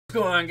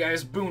What's going on,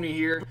 guys? Booney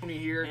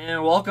here,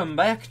 and welcome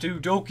back to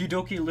Doki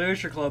Doki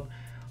Literature Club,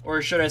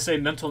 or should I say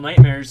Mental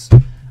Nightmares.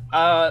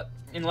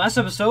 In the last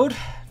episode,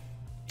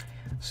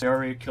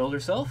 Sayori killed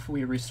herself,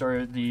 we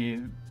restarted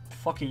the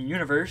fucking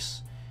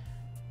universe,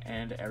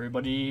 and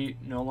everybody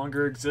no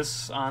longer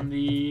exists on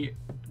the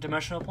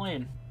dimensional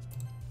plane.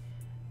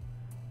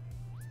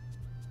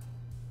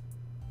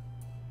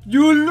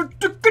 You look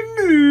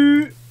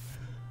at.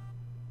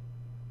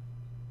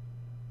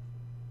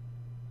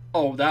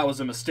 Oh, that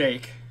was a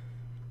mistake.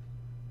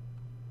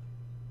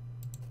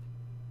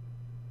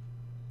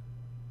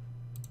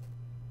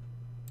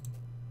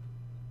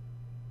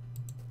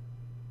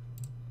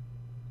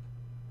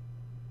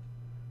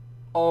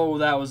 Oh,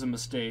 that was a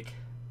mistake.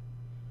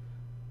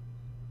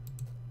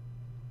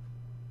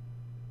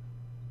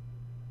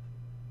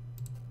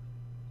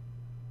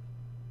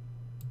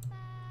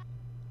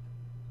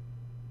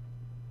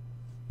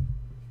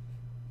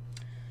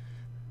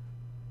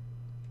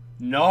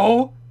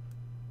 No?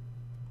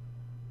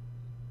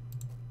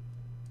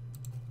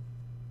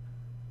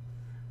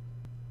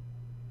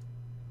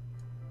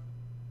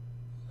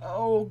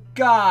 Oh,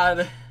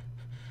 God.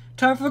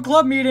 Time for the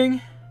club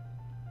meeting.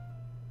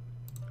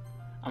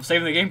 I'm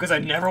saving the game because I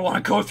never want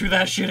to go through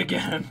that shit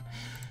again.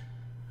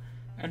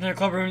 And in the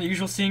club room, the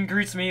usual scene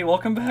greets me.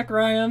 Welcome back,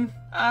 Ryan.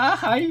 Ah,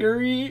 hi,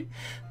 Yuri.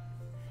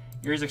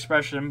 Yuri's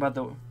expression about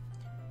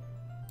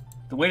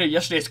the weight of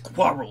yesterday's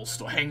quarrel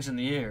still hangs in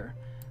the air.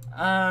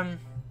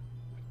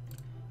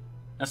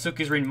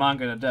 Natsuki's reading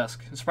manga at a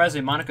desk. And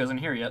surprisingly, Monika isn't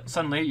here yet.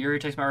 Suddenly, Yuri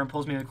takes my arm and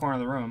pulls me to the corner of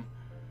the room.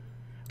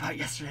 About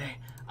yesterday,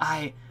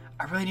 I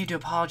really need to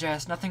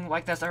apologize. Nothing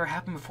like that's ever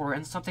happened before,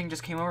 and something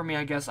just came over me,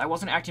 I guess. I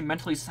wasn't acting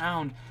mentally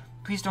sound.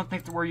 Please don't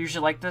think that we're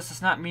usually like this.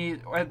 It's not me.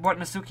 I want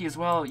Natsuki as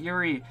well.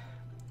 Yuri.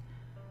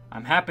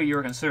 I'm happy you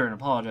were considering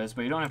apologize,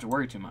 but you don't have to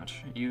worry too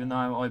much. Even though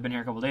I've only been here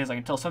a couple days, I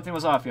can tell something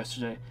was off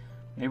yesterday.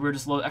 Maybe we were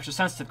just a little extra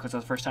sensitive because it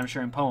was the first time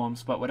sharing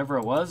poems, but whatever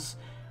it was,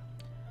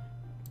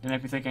 it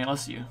made me think I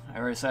less you. I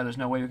already said there's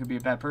no way we could be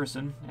a bad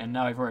person, and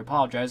now I've already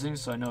apologizing,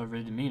 so I know I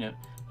really didn't mean it.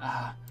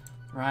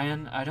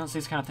 Ryan, I don't say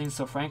these kind of things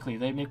so frankly.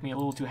 They make me a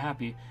little too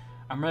happy.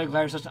 I'm really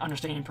glad you're such an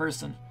understanding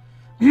person.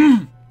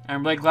 I'm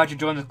really glad you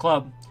joined the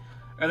club.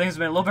 Everything's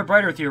been a little bit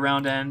brighter with you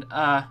around, and,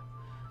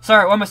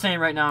 sorry, what am I saying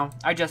right now?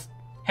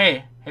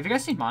 Hey, have you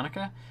guys seen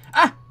Monika?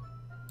 Ah!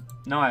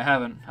 No, I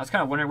haven't. I was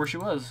kind of wondering where she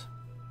was.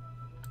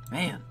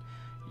 Man.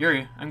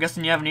 Yuri, I'm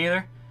guessing you haven't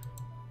either?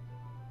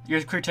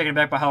 Yuri's clearly taken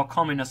aback by how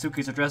calmly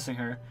Natsuki's addressing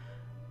her.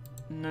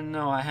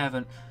 No, I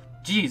haven't.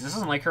 Jeez, this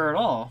isn't like her at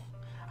all.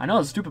 I know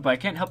it's stupid, but I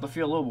can't help but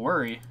feel a little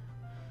worried.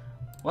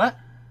 What?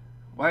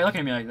 Why are you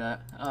looking at me like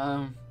that?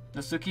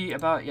 Natsuki,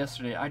 about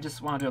yesterday, I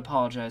just wanted to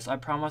apologize. I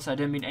promise I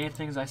didn't mean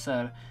anything as I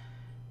said.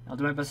 I'll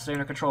do my best to stay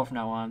under control from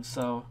now on,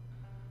 so...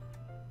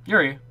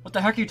 Yuri, what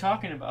the heck are you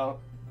talking about?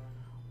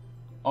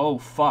 Oh,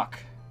 fuck.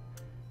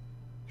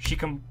 She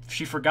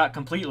forgot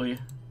completely.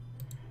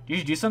 Did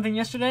you do something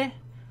yesterday?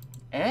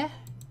 Eh?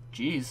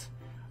 Jeez.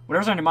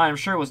 Whatever's on your mind, I'm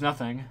sure it was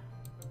nothing.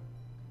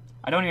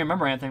 I don't even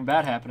remember anything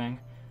bad happening.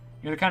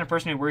 You're the kind of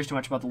person who worries too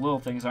much about the little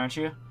things, aren't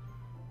you?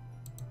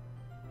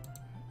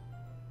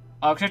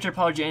 I'll accept your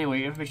apology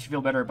anyway, if it makes you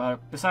feel better about it.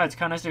 Besides,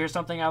 kind of nice to hear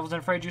something I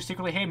wasn't afraid you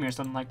secretly hate me or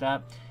something like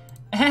that.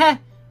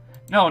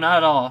 No, not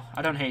at all.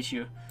 I don't hate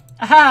you.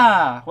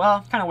 Aha!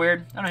 Well, kind of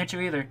weird. I don't hate you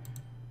either.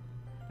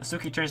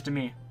 Natsuki turns to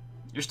me.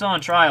 You're still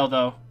on trial,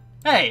 though.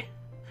 Hey!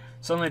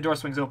 Suddenly the door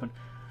swings open.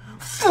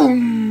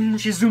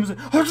 She zooms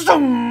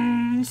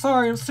in.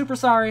 Sorry, I'm super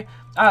sorry.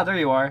 Ah, there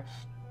you are.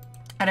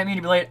 I didn't mean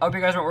to be late. I hope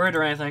you guys weren't worried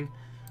or anything.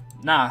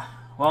 Nah.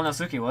 Well,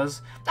 Natsuki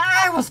was.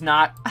 I was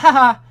not.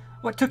 Haha.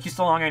 What took you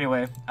so long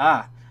anyway?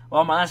 Ah.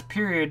 Well, my last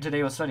period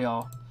today was study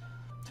hall.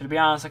 So to be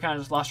honest, I kind of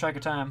just lost track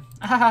of time.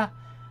 Haha.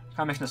 Kind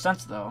of makes no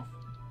sense, though.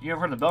 You ever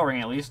heard the bell ring,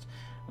 at least?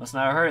 Must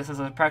not have heard it since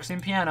I was practicing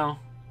piano.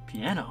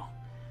 Piano?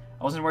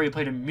 I wasn't aware you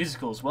played a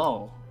musical as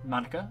well,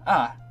 Monika.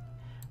 Ah.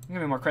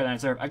 Give me more credit than I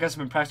deserve. I guess I've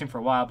been practicing for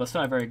a while, but still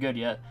not very good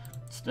yet.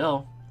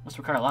 Still, must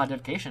require a lot of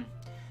dedication.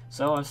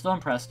 So, I'm still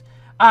impressed.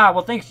 Ah,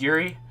 well thanks,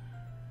 Yuri.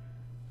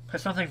 Play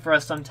something for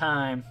us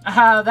sometime.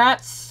 Ah,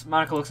 that's...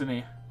 Monika looks at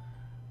me.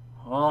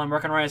 Well, I'm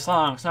working on writing a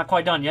song. It's not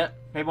quite done yet.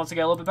 Maybe once I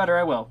get a little bit better,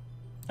 I will.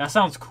 That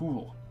sounds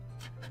cool.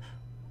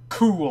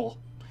 Cool.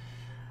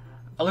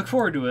 I look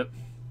forward to it.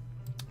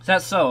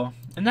 That's so.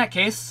 In that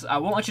case, I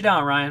won't let you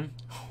down, Ryan.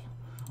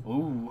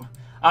 Ooh.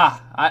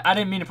 Ah, I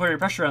didn't mean to put any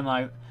pressure on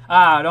life.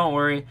 Ah, don't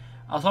worry.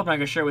 I was hoping I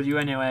could share it with you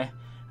anyway.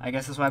 I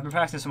guess that's why I've been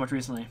practicing so much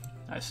recently.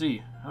 I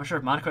see. I'm not sure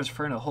if Monika was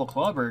referring to the whole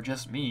club or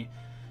just me.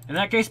 In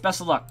that case,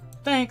 best of luck.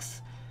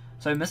 Thanks.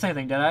 So I missed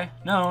anything, did I?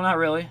 No, not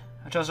really.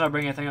 I chose not to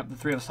bring anything up the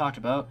three of us talked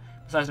about.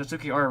 Besides,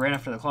 Natsuki already ran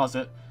after the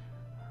closet.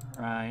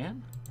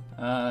 Ryan?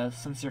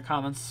 Since your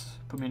comments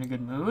put me in a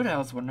good mood, I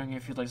was wondering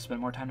if you'd like to spend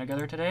more time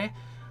together today.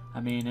 I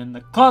mean, in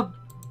the club.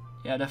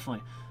 Yeah,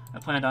 definitely. I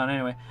planned on it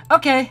anyway.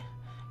 Okay.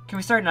 Can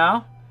we start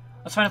now?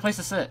 Let's find a place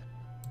to sit.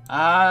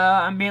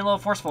 I'm being a little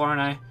forceful, aren't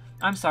I?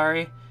 I'm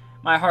sorry.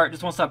 My heart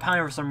just won't stop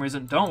pounding for some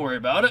reason. Don't worry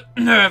about it.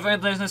 If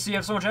anything's to see you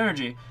have so much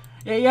energy.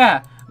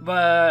 Yeah,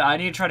 but I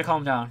need to try to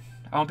calm down.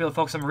 I won't be able to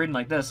focus on reading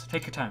like this.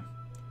 Take your time.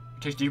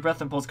 She takes a deep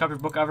breath and pulls a copy of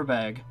her book out of her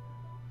bag.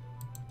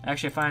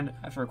 Actually, I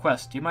have a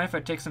request. Do you mind if I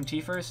take some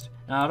tea first?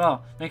 Not at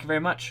all. Thank you very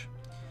much.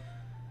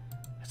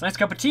 It's a nice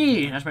cup of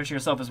tea. Not to mention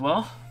yourself as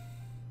well.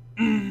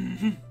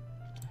 You're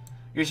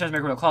trying to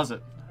make her to the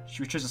closet.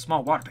 She retrieves a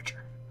small water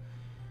pitcher.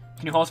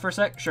 Can you hold this for a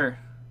sec? Sure.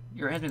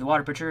 You hand me the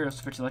water pitcher. It'll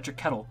switch the electric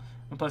kettle.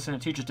 We'll place it in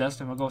the teacher's desk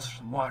and we'll go for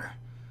some water.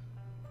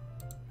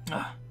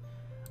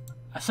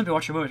 I simply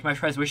watch your movies. My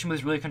surprise, the way she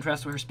moves really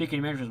contrasts with her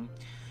speaking mannerism.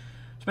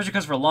 Especially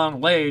because of her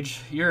long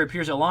age, Yuri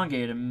appears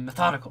elongated and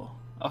methodical.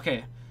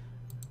 Okay.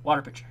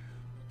 Water pitcher.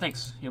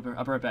 Thanks. I'll be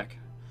right back.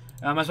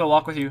 I might as well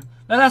walk with you.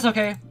 No, that's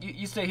okay.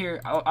 You stay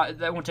here.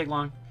 That won't take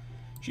long.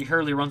 She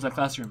hurriedly runs to the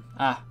classroom.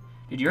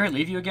 Did Yuri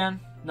leave you again?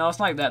 No, it's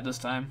not like that this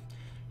time.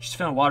 She's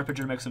filling a water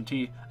pitcher to make some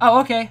tea. Oh,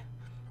 okay.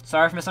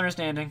 Sorry for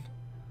misunderstanding.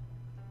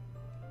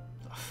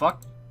 The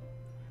fuck?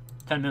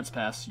 10 minutes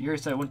pass. Yuri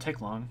said it wouldn't take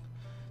long.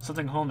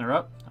 Something holding her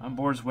up? I'm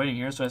bored just waiting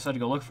here, so I decided to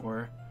go look for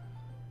her.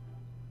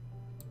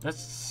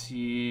 Let's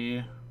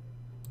see...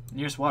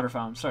 Nearest water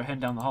fountain. Start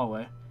heading down the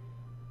hallway.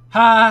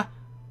 Ha!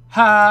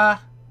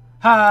 Ha!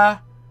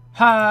 Ha!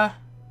 Ha!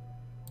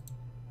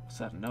 What's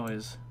that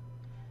noise?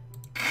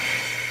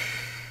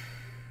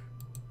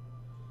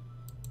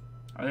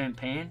 Are they in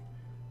pain?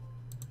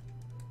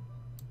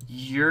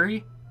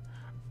 Yuri?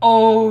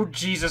 Oh,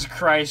 Jesus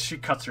Christ, she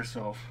cuts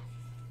herself.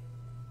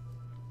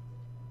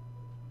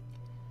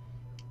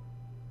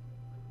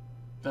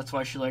 That's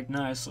why she liked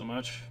knives so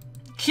much.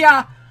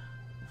 Kya!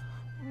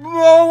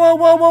 Whoa, whoa,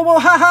 whoa, whoa, whoa,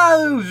 ha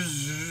ha!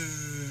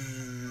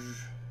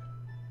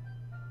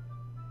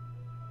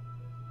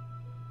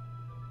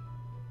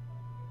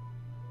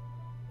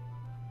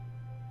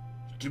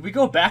 Did we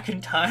go back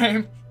in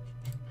time?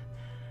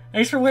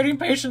 Thanks for waiting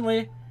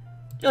patiently.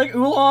 You're like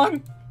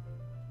oolong?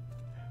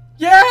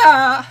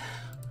 Yeah!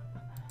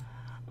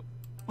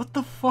 What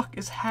the fuck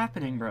is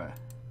happening, bruh?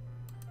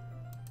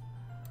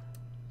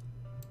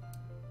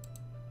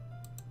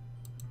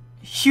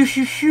 Phew,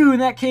 phew, phew. In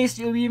that case,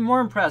 you'll be even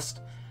more impressed.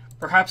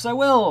 Perhaps I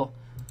will.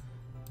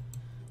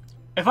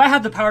 If I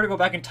had the power to go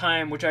back in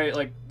time, which I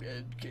like,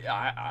 if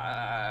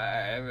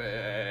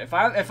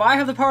I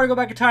have the power to go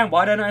back in time,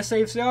 why didn't I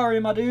save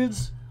Sayori, my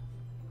dudes?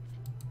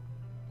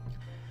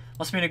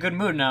 Must be in a good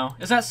mood now.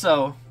 Is that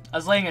so? I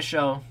was laying a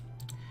show,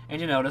 and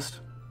you noticed.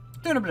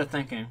 Doing a bit of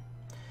thinking.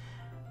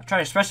 I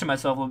tried expressing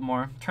myself a little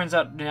more. Turns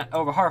out, not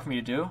over hard for me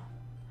to do.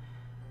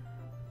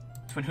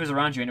 It's when who's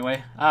around you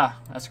anyway.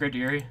 That's great,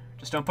 Yuri.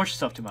 Just don't push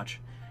yourself too much.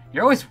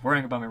 You're always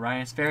worrying about me,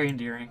 Ryan. It's very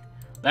endearing.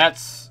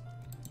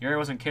 Yuri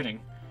wasn't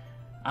kidding.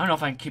 I don't know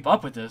if I can keep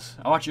up with this.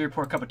 I'll watch Yuri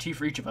pour a cup of tea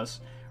for each of us.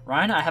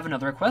 Ryan, I have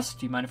another request.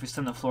 Do you mind if we sit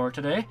on the floor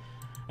today?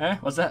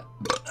 What's that?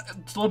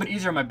 It's a little bit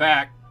easier on my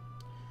back.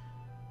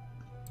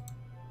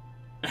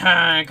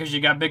 Because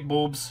you got big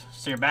boobs,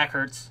 so your back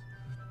hurts.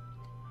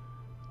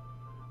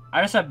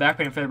 I just have back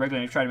pain fairly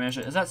regularly and try to manage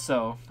it. Is that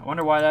so? I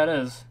wonder why that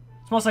is.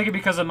 It's most likely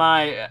because of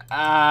your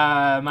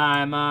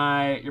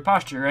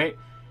posture, right?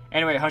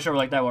 Anyway, hunch over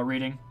like that while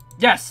reading.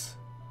 Yes!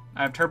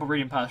 I have terrible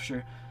reading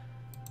posture.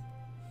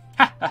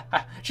 Ha ha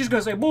ha! She's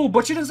gonna say boob,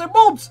 but she didn't say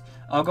boobs!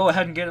 I'll go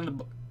ahead and get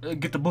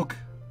the book.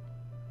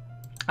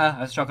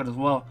 That's chocolate as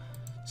well.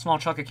 Small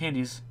chocolate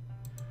candies.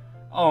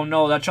 Oh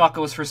no, that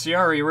chocolate was for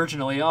Sayori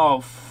originally.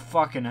 Oh,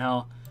 fucking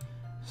hell.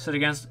 Sit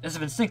against... As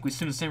if in sync, we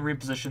assume the same reading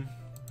position.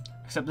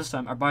 Except this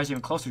time, our bodies are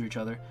even closer to each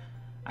other.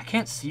 I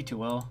can't see too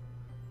well.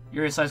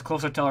 Yuri slides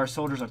closer till our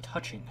shoulders are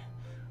touching.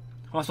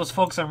 How am I supposed to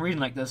focus on reading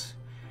like this?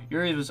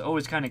 Yuri was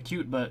always kind of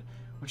cute, but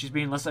when she's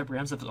being less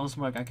apprehensive, it's almost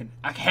more like I can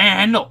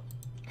handle!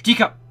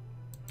 Teacup!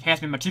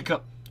 Hands me my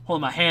teacup.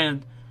 Holding my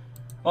hand.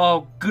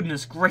 Oh,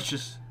 goodness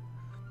gracious.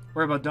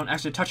 Worry about don't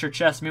actually touch her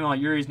chest. Meanwhile,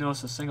 Yuri's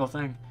noticed a single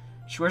thing.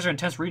 She wears her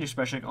intense reading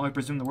expression. I can only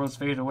presume the world's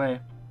faded away.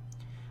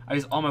 I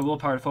use all my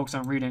willpower to focus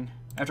on reading.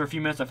 After a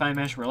few minutes, I finally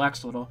managed to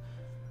relax a little.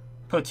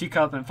 Put a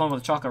teacup and fumble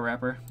with the chocolate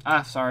wrapper.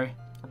 Sorry.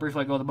 I briefly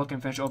let go of the book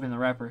and finish opening the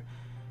wrapper.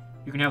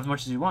 You can have as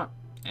much as you want.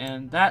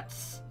 And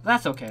that's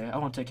okay. I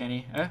won't take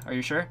any. Are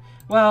you sure?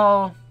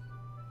 Well,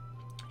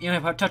 even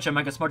if I touch it, I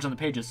might get smudged on the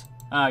pages.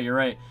 You're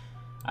right.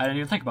 I didn't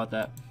even think about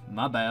that.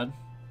 My bad.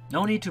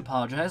 No need to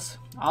apologize.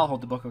 I'll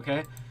hold the book,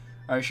 okay?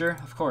 Are you sure?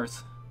 Of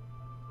course.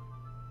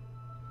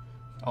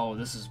 Oh,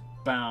 this is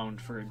bound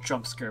for a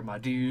jump scare, my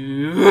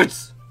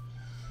dudes.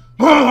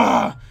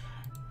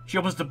 She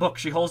opens the book.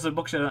 She holds the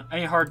book to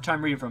any hard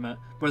time reading from it.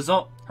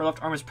 Result, her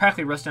left arm is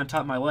practically resting on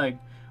top of my leg.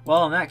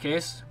 Well, in that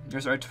case,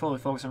 there's right to fully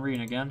focus on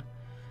reading again.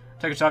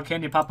 Take a chocolate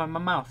candy and pop it in my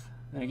mouth.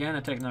 Then again,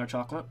 I take another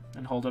chocolate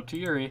and hold it up to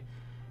Yuri.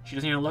 She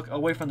doesn't even look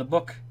away from the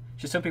book.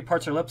 She simply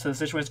parts her lips so the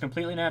situation is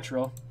completely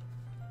natural.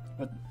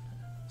 But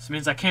this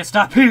means I can't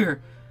stop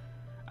here.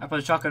 I put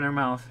the chocolate in her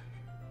mouth.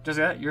 Just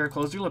that, Yuri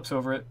closed your lips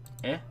over it.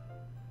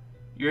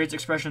 Yuri's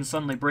expression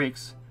suddenly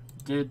breaks.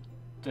 Did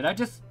I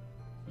just...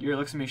 Yuri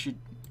looks at me,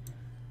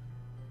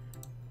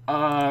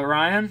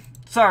 Ryan?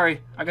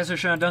 Sorry, I guess I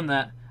shouldn't have done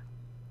that.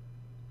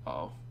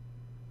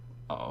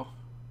 Uh-oh.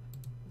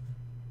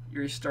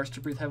 Yuri starts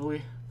to breathe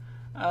heavily.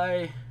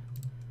 I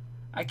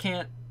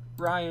can't...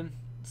 Ryan.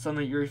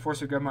 Suddenly, Yuri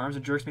forcibly grabs my arms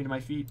and jerks me to my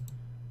feet.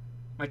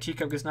 My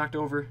teacup gets knocked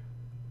over.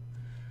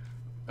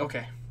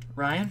 Okay,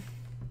 Ryan.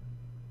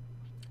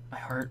 My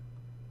heart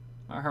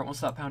won't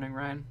stop pounding,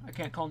 Ryan. I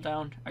can't calm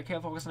down. I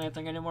can't focus on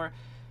anything anymore.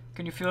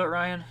 Can you feel it,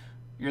 Ryan?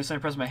 You're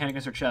just pressing my hand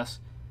against her chest.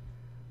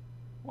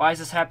 Why is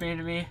this happening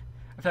to me?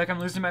 I feel like I'm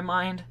losing my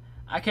mind.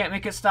 I can't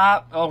make it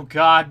stop. Oh,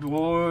 God.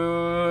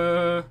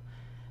 Whoa.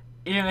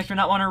 Even if you're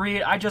not want to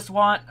read, I just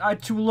want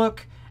to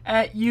look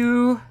at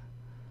you.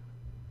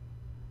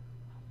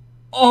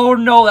 Oh,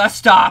 no, that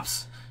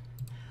stops.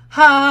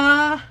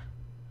 Ha.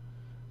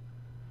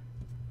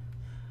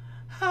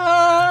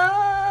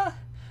 Ha.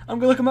 I'm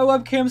gonna look at my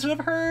webcam instead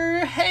of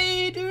her.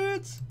 Hey,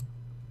 dudes.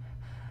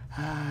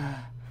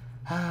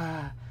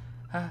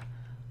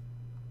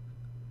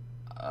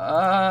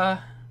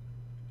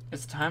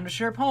 It's time to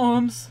share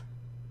poems.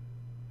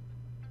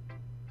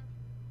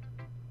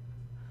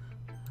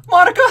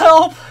 Monika,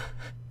 help!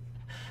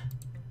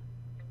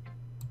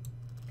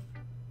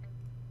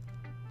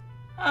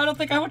 I don't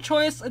think I have a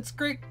choice. It's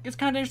great. It's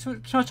kind of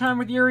dangerous to spend time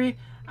with Yuri.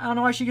 I don't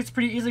know why she gets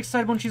pretty easily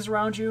excited when she's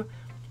around you.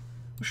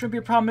 It shouldn't be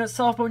a problem in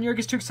itself, but when Yuri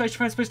gets too excited, she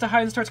finds a place to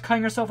hide and starts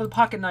cutting herself with a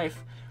pocket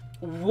knife.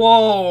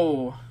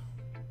 Whoa!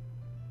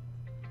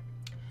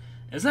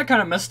 Isn't that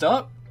kind of messed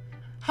up?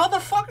 How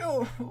the fuck?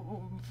 Oh,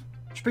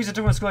 she brings it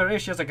to school every day.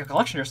 She has like a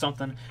collection or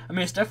something. I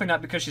mean, it's definitely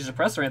not because she's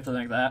depressed or anything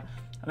like that.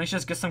 I think she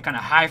just gets some kind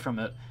of high from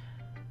it.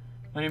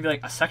 Might even be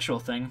like a sexual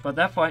thing, but at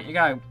that point, you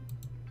gotta...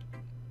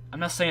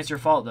 I'm not saying it's your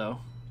fault though,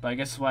 but I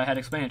guess that's why I had to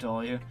explain it to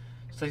all of you.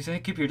 So I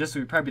think keep your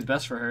distance would probably be the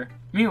best for her.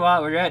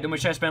 Meanwhile, where you're at, don't we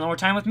try to spend a little more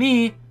time with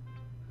me?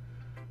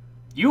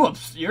 You're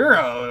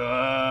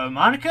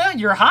Monika?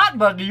 You're hot,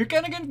 but you're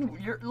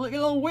looking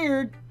a little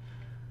weird.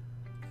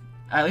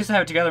 At least I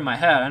have it together in my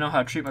head. I know how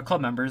to treat my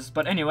club members.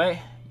 But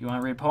anyway, you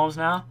want to read poems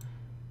now?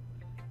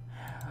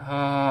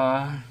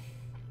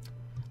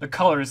 The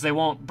colors, they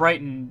won't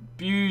brighten.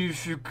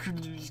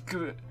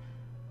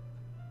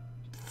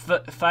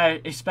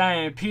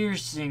 Expanding,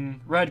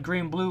 piercing, red,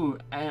 green, blue,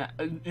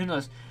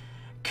 endless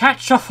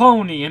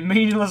cacophony and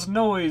meaningless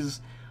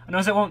noise. A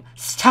noise that won't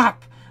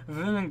stop.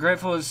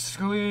 Grateful is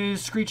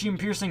screeching,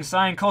 piercing,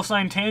 sighing,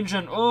 cosine,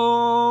 tangent.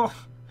 Oh,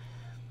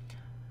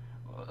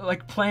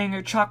 like playing a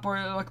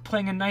chalkboard, like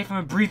playing a knife on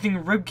a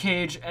breathing rib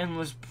cage.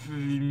 Endless.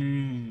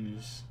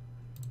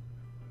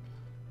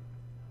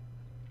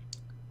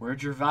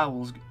 Where'd your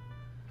vowels?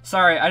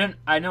 Sorry,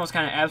 I know it's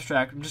kind of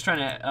abstract. I'm just trying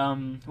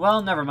to.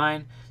 Well, never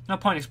mind. No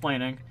point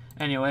explaining.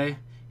 Anyway,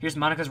 here's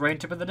Monika's writing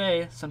tip of the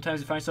day. Sometimes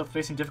you find yourself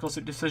facing a difficult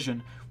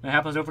decision. When it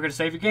happens, don't forget to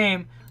save your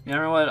game. You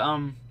never know what. Who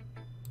am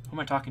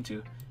I talking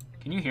to?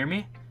 Can you hear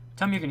me?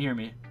 Tell me you can hear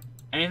me.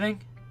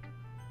 Anything?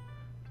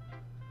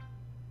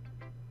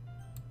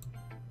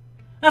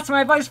 That's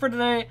my advice for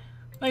today.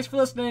 Thanks for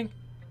listening.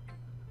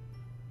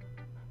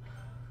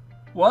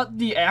 What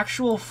the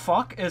actual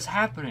fuck is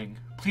happening?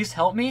 Please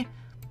help me.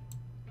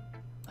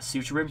 Let's see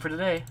what you're written for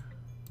today.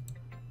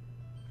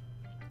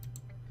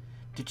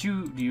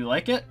 Do you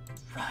like it?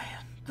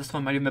 Ryan, this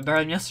one might even be better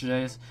than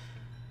yesterday's.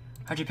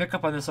 How'd you pick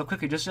up on this so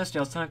quickly? Just yesterday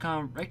I was telling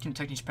kind of writing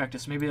techniques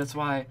practice. Maybe that's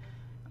why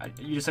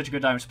you did such a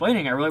good job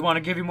explaining. I really want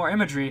to give you more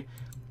imagery.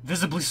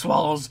 Visibly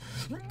swallows.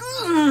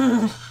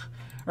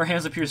 Her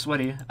hands appear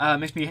sweaty.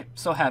 Makes me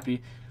so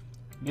happy.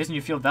 Amazing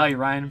you feel value,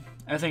 Ryan.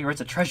 Everything writes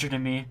a treasure to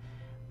me.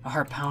 My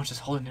heart pounds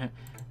just holding it.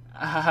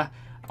 I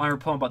want to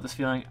poem about this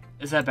feeling.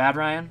 Is that bad,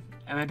 Ryan?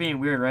 Am I being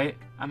weird, right?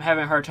 I'm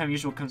having a hard time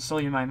usually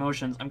concealing my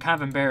emotions. I'm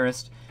kind of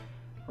embarrassed.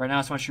 Right now I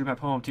just want you to read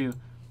my poem too.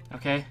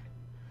 Okay?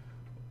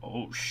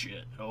 Oh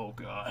shit. Oh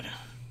god.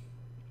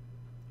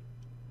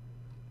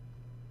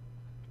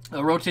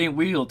 A rotating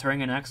wheel,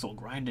 turning an axle,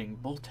 grinding,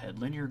 bolt head,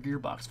 linear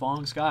gearbox,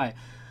 falling sky.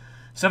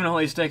 7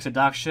 holy stakes, a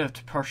dock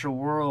shift, partial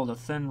world, a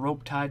thin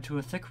rope tied to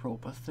a thick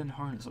rope, a thin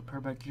harness, a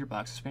paired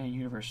gearbox, expanding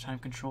universe, time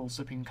control,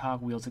 zipping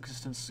cogwheels,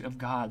 existence of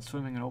God,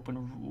 swimming in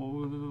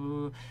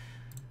open...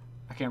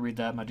 I can't read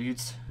that, my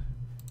dudes.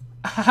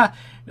 It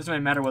doesn't really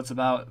matter what it's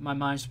about. My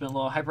mind's been a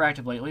little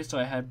hyperactive lately, so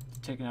I had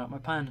taken out my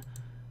pen.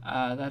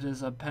 That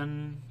is a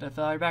pen that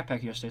fell out of your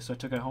backpack yesterday, so I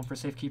took it home for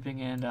safekeeping,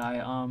 and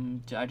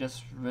I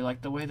just really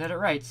like the way that it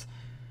writes.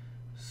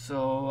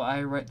 So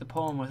I write the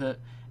poem with it,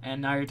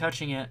 and now you're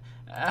touching it.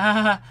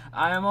 I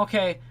am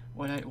okay.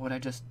 Would I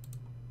just...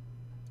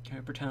 Can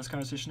we pretend this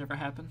conversation never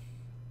happened?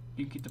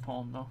 You can keep the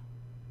poem, though.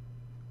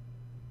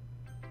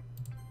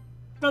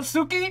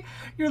 Natsuki,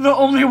 you're the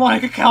only one I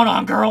could count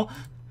on, girl!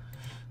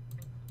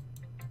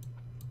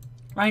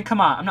 Ryan,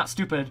 come on, I'm not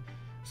stupid.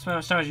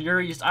 Sometimes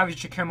Yuri just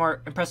obviously should care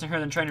more impressing her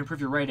than trying to improve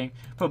your writing.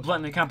 Put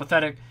bluntly, kind of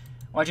pathetic.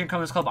 Why'd you come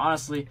to this club,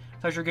 honestly? I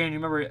thought you were getting to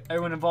remember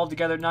everyone involved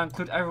together, not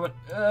include everyone.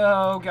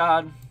 Oh,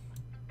 God.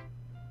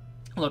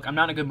 Look, I'm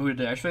not in a good mood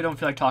today. I really don't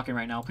feel like talking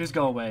right now. Please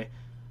go away.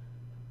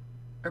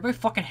 Everybody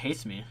fucking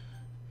hates me.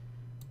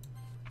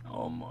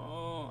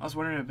 I was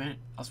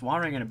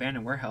wandering in an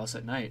abandoned warehouse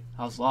at night.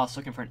 I was lost,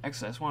 looking for an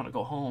exit. I just wanted to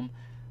go home.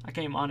 I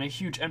came on a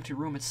huge empty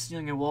room, its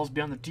ceiling and walls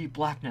beyond the deep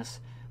blackness.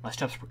 My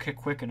steps were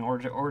quick in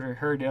order to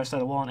hurry to the other side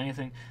of the wall and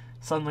anything.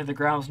 Suddenly, the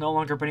ground was no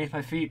longer beneath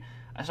my feet.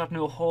 I stepped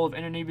into a hole of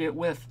intermediate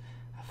width.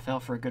 I fell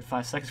for a good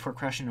 5 seconds before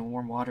crashing into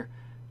warm water.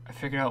 I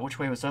figured out which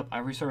way was up. I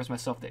resurfaced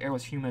myself. The air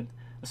was humid.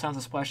 The sounds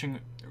of splashing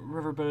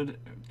reverberated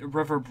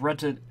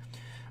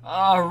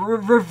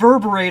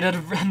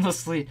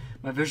endlessly.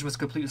 My vision was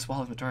completely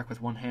swallowed in the dark. With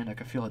one hand, I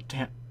could feel a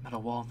damp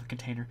metal wall in the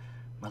container.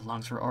 My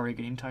lungs were already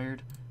getting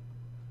tired.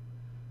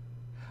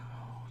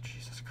 Oh,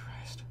 Jesus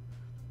Christ.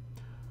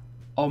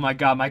 Oh my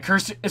god, my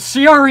curse is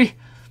Shiori!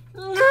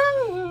 We're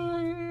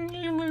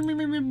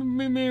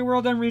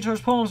all done reading her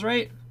poems,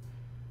 right?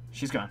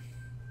 She's gone.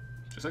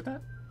 Just like that.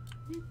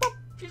 Boop,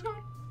 she's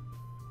gone.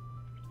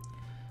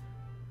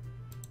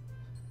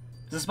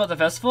 Is this about the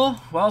festival?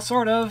 Well,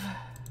 sort of.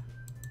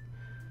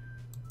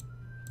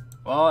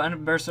 Well, and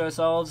embarrass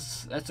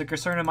ourselves, that's a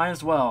concern of mine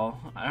as well.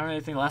 I don't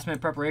really think last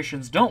minute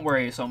preparations. Don't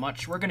worry so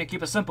much. We're gonna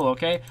keep it simple,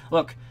 okay?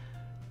 Look,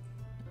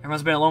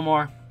 everyone's been a little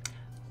more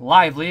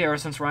lively ever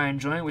since Ryan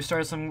joined. We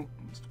started some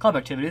club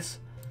activities.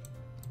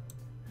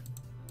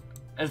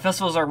 And the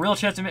festival's our real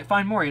chance to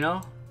find more, you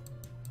know?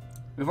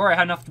 We've already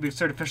had enough to be a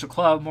certain official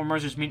club. More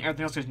mergers mean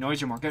everything else gets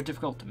noisier, more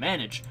difficult to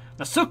manage.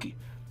 Natsuki!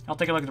 I don't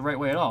think I look at the right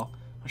way at all.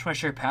 I just want to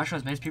share your passion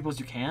with as many people as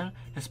you can, and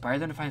inspire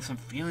them to find some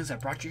feelings that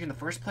brought you here in the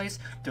first place.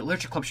 The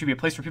literature club should be a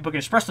place where people can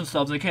express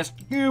themselves and they can't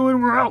go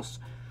anywhere else.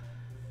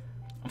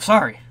 I'm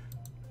sorry.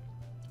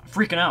 I'm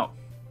freaking out.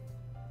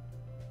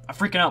 I'm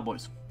freaking out,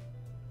 boys.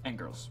 And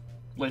girls.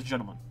 Ladies and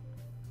gentlemen.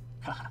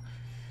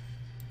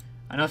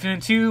 I know the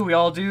feeling too, we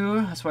all do.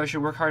 That's why I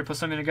should work hard to put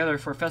something together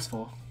for a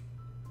festival.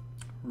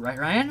 Right,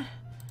 Ryan?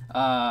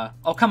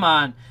 Oh, come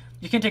on.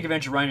 You can't take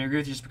advantage of Ryan and agree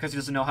with you just because he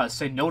doesn't know how to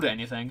say no to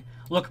anything.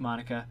 Look,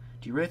 Monika.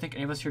 Do you really think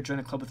any of us here joined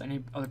the club with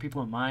any other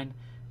people in mind?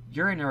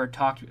 Yuri never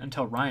talked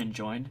until Ryan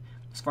joined.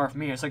 As far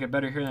from me, it's like it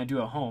better here than I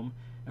do at home.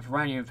 And for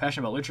Ryan, you're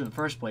passionate about literature in the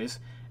first place.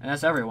 And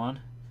that's everyone.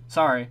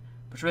 Sorry,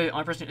 but you're really the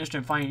only person interested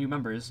in finding new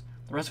members.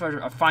 The rest of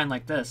us are fine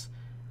like this.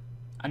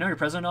 I know you're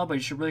president and all, but you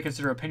should really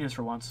consider opinions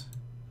for once.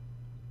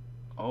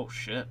 Oh,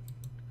 shit.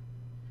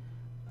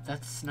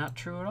 That's not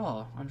true at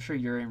all. I'm sure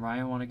Yuri and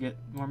Ryan want to get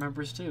more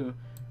members too,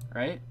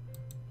 right?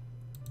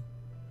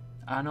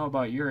 I don't know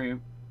about Yuri,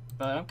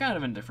 but I'm kind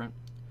of indifferent.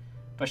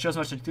 If I show as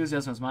much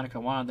enthusiasm as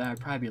Monika wanted, then I'd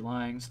probably be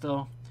lying.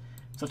 Still,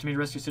 it's up to me to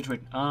rescue the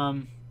situation.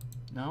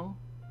 No?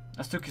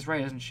 Natsuki's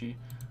right, isn't she?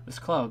 This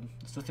club,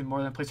 it's nothing more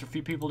than a place for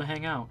few people to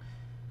hang out.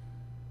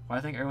 Well,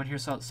 I think everyone here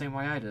saw it the same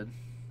way I did.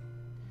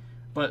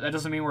 But that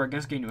doesn't mean we're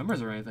against getting new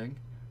members or anything.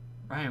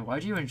 Ryan, why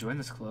did you even join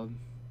this club?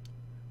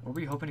 What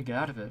were you hoping to get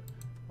out of it?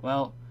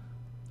 Well,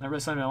 not really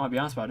something I want to be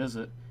honest about, is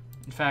it?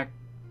 In fact,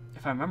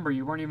 if I remember,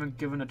 you weren't even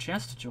given a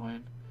chance to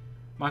join.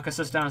 Monika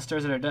sits down and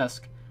stares at her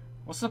desk.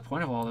 What's the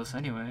point of all this,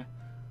 anyway?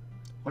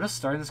 What if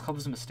starting this club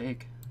was a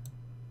mistake?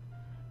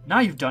 Now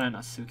you've done it,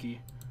 Natsuki.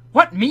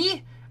 What,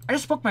 me? I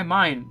just spoke my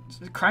mind.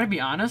 Is it crime to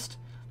be honest?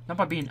 Not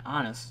about being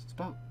honest. It's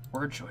about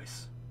word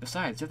choice.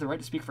 Besides, you have the right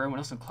to speak for everyone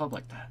else in the club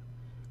like that.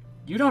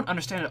 You don't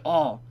understand at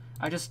all.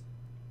 I just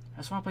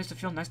want a place to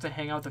feel nice to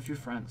hang out with a few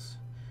friends.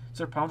 Is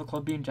there a problem with the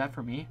club being that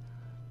for me?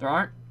 There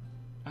aren't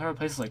other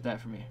places like that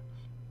for me.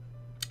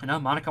 And now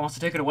Monika wants to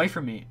take it away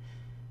from me.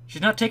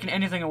 She's not taking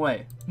anything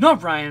away. No,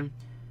 Brian!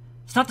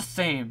 It's not the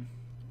same.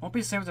 It won't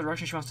be the same with the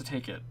direction she wants to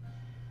take it.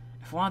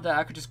 If I wanted that,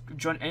 I could just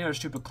join any other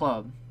stupid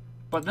club.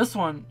 But this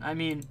one, I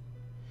mean,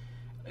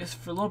 is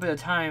for a little bit of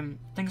time.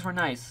 Things were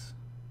nice.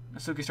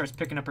 Natsuki starts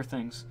picking up her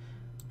things.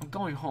 I'm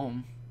going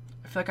home.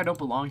 I feel like I don't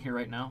belong here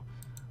right now.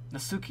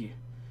 Natsuki.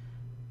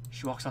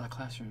 She walks out of the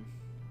classroom.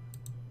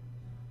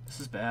 This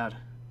is bad.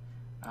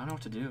 I don't know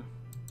what to do.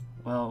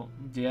 Well,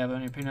 do you have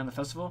any opinion on the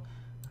festival?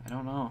 I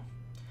don't know.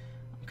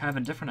 I'm kind of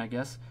indifferent, I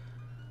guess.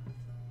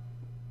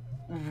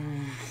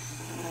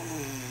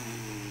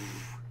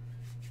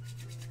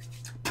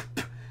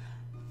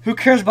 Who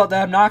cares about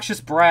that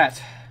obnoxious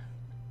brat?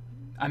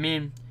 I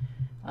mean,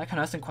 I like how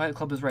nice and quiet the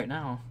club is right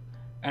now.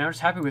 And I'm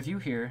just happy with you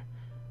here.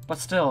 But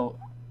still,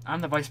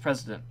 I'm the vice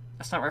president.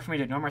 It's not right for me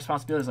to ignore my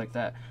responsibilities like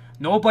that.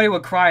 Nobody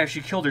would cry if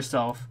she killed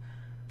herself.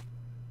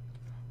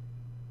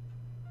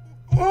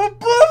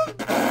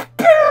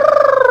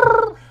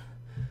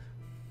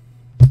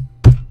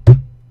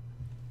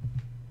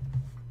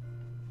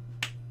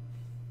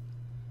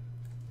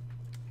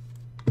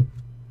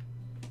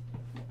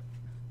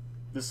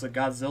 This is a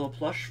Godzilla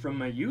plush from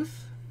my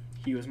youth.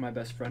 He was my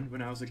best friend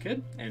when I was a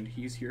kid, and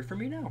he's here for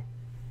me now.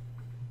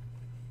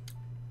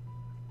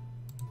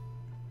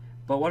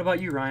 But what about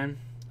you, Ryan?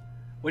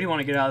 What do you want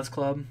to get out of this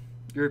club?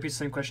 You repeat the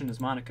same question as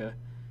Monika.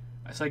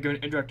 I said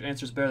giving indirect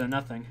answers better than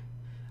nothing.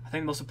 I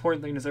think the most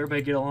important thing is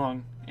everybody get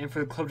along, and for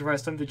the club to provide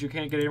something that you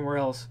can't get anywhere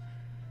else.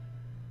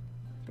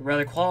 But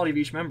rather the quality of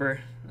each member.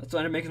 That's what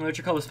ended up making the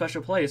Literature Club a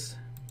special place.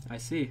 I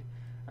see.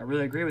 I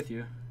really agree with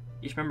you.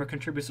 Each member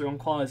contributes their own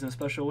qualities in a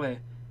special way.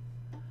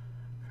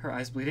 Her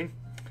eyes bleeding.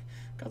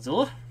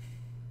 Godzilla?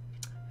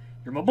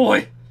 You're my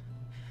boy!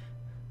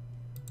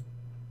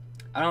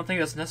 I don't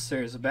think that's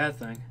necessary. It's a bad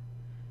thing.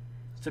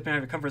 Stepping out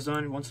of your comfort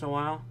zone once in a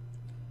while.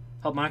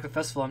 Help Monika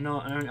Festival.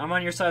 I'm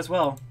on your side as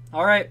well.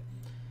 Alright.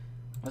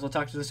 Might as well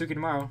talk to Natsuki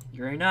tomorrow.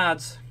 Yuri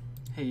nods.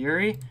 Hey,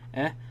 Yuri?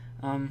 I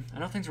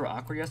know things were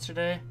awkward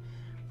yesterday,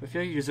 but I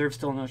feel you deserve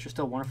still notes. You're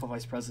still a wonderful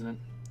vice president,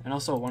 and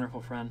also a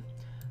wonderful friend.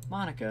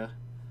 Monika,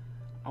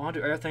 I want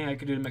to do everything I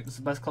can do to make this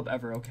the best club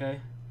ever,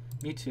 okay?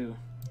 Me too.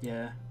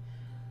 Yeah.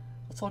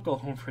 Let's all go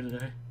home for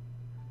today.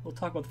 We'll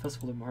talk about the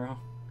festival tomorrow.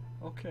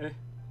 Okay.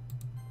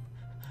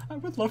 I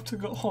would love to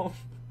go home.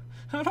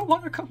 I don't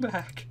want to come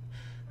back.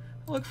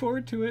 I look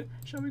forward to it.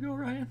 Shall we go,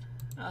 Ryan?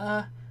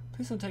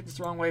 Please don't take this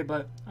the wrong way,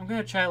 but I'm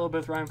going to chat a little bit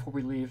with Ryan before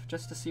we leave,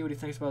 just to see what he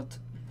thinks about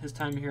his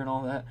time here and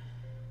all that.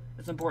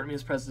 It's important to me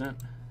as president.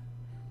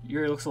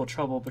 Yuri looks a little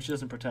troubled, but she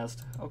doesn't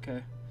protest.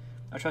 Okay.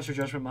 I trust your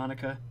judgment,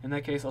 Monika. In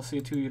that case, I'll see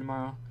you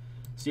tomorrow.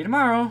 See you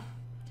tomorrow!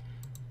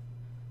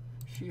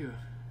 Phew.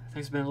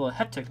 Things have been a little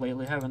hectic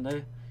lately, haven't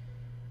they?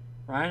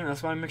 Ryan,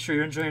 that's why I make sure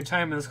you're enjoying your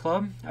time in this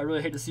club. I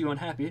really hate to see you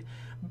unhappy.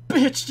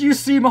 Bitch, do you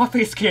see my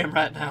face cam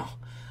right now?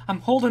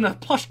 I'm holding a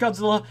plush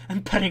Godzilla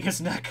and petting his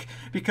neck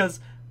because...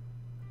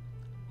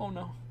 Oh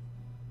no.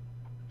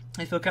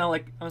 I feel kind of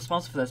like I'm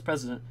responsible for that as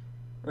president.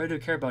 I really do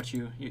care about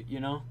you, you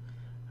know?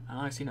 I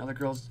don't like seeing other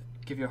girls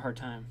give you a hard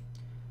time.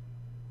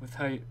 With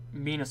how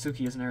mean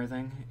Asuki is and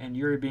everything, and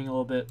Yuri being a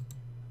little bit,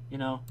 you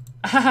know...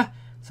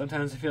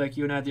 Sometimes I feel like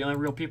you and I are the only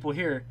real people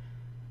here.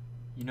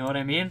 You know what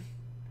I mean?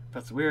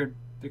 But it's weird,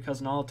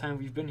 because in all the time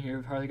we've been here,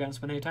 we've hardly gotten to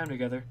spend any time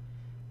together.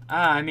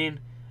 I mean,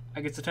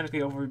 I guess it's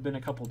technically over been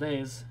a couple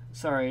days.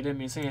 Sorry, I didn't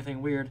mean to say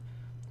anything weird.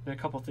 Been a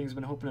couple things I've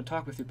been hoping to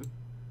talk with you, but...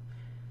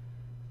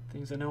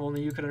 Things I know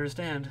only you could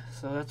understand,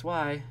 so that's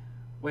why...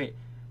 Wait.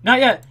 Not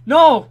yet!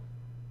 No!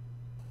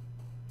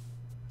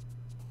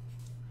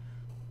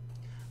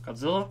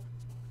 Godzilla,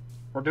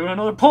 we're doing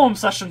another poem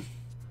session!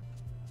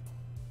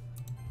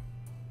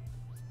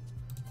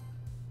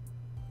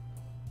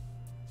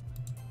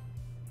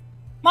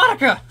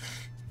 Monika!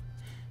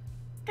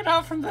 Get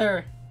out from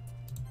there!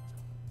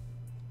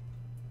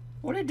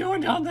 What are you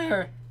doing down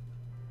there?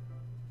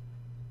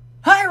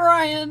 Hi,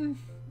 Ryan!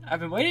 I've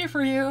been waiting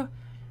for you. Are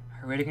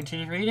you ready to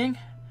continue reading?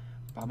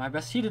 Brought my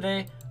best tea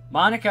today.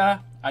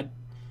 Monika, I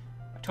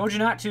told you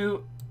not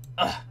to.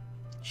 Ugh.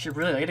 Is she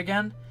really late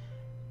again?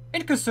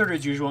 Inconsiderate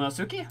as usual,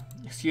 Natsuki.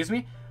 Excuse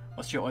me?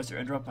 Must you always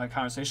interrupt my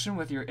conversation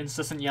with your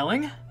incessant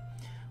yelling?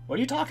 What are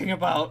you talking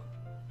about?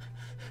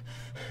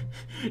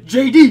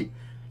 JD!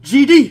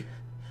 GD!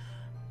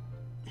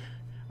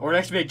 Or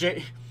next be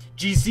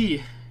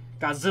GZ.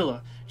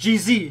 Godzilla.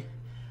 GZ.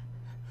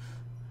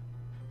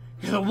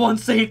 You're the one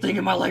sane thing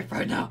in my life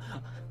right now.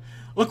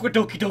 Look what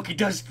Doki Doki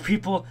does to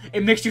people.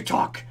 It makes you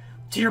talk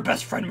to your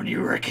best friend when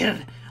you were a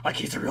kid like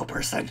he's a real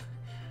person.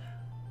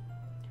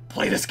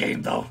 Play this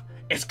game though.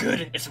 It's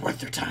good, it's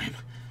worth your time.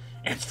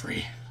 And it's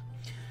free.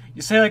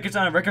 You say like it's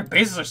on a regular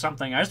basis or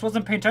something. I just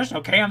wasn't paying attention,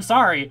 okay? I'm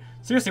sorry.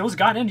 Seriously, what's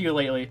gotten into you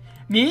lately?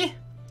 Me?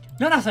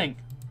 No, nothing.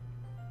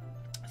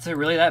 Is it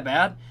really that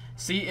bad?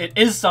 See, it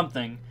is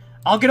something.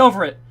 I'll get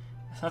over it.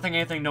 It's nothing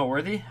anything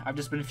noteworthy. I've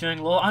just been feeling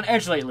a little on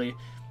edge lately.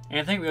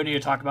 Anything we don't need to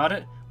talk about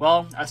it?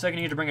 Well, I said I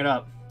need to bring it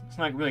up. It's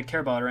not like I really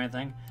care about it or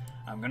anything.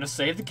 I'm gonna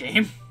save the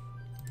game.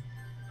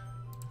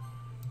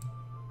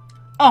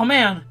 Oh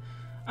man!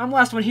 I'm the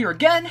last one here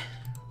again!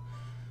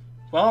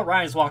 Well,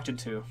 Ryan's walked in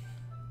too.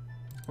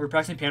 We're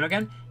practicing piano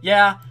again?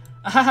 Yeah.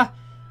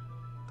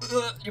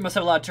 You must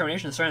have a lot of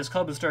determination in starting this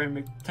club and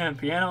starting playing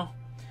piano.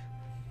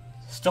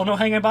 Still no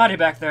hanging body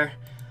back there.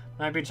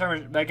 Might be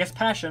determined, but I guess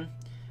passion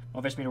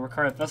motivates me to work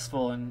hard at the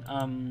festival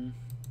and,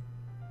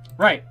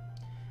 Right.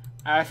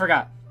 I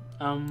forgot.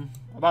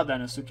 About that,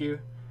 Natsuki. We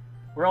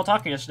were all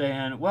talking yesterday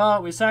and,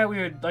 well, we decided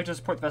we would like to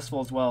support the festival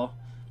as well.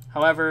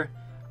 However,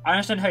 I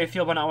understand how you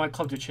feel about not wanting the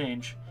club to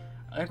change.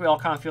 I think we all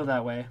kind of feel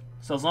that way.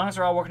 So as long as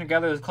we're all working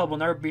together, the club will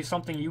never be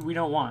something we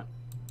don't want.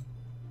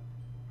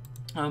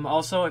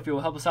 Also, if you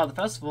will help us out at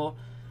the festival,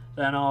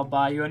 then I'll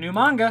buy you a new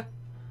manga.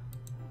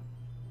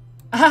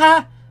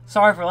 Haha!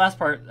 Sorry for the last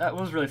part. That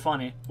was really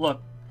funny.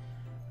 Look,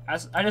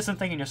 I did some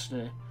thinking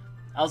yesterday.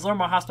 I was a little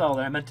more hostile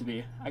than I meant to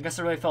be. I guess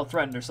I really felt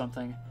threatened or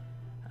something.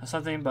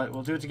 But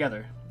we'll do it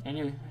together. And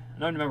I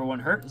don't remember one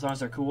hurt, as long as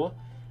they're cool.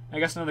 I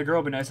guess another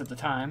girl would be nice at the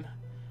time.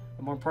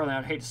 But more importantly,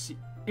 I'd hate to see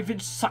if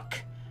it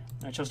suck.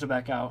 And I chose to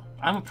back out.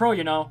 I'm a pro,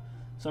 you know,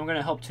 so I'm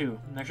gonna help too.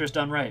 Make sure it's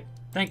done right.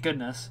 Thank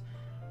goodness.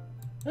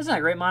 Isn't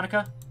that great,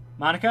 Monika?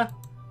 Monika?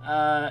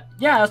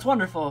 Yeah, that's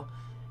wonderful.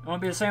 It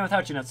won't be the same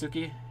without you,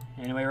 Natsuki.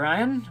 Anyway,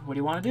 Ryan, what do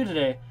you want to do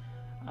today?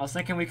 I was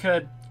thinking we've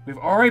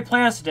already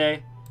planned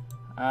today.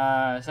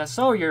 Is that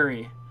so,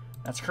 Yuri?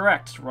 That's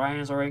correct. Ryan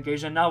is already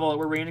engaged in a novel that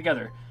we're reading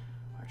together.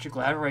 Aren't you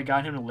glad we already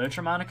got him to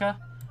literature, Monika?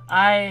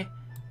 I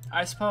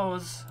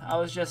suppose. I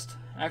was just...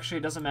 Actually,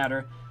 it doesn't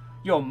matter.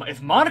 Yo,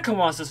 if Monika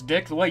wants this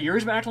dick the way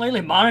Yuri's been acting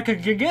lately,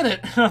 Monika can get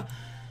it.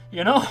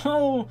 You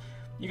know?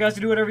 You guys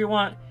can do whatever you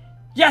want.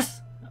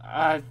 Yes!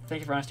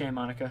 Thank you for understanding,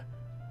 Monika.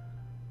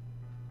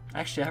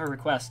 Actually, I have a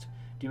request.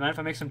 Do you mind if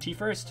I make some tea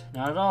first?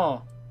 Not at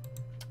all.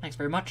 Thanks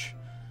very much.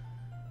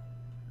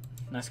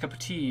 Nice cup of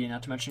tea,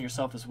 not to mention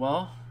yourself as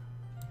well.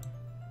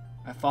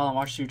 I follow and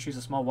watch you choose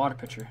a small water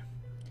pitcher.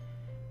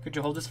 Could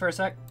you hold this for a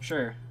sec?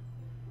 Sure.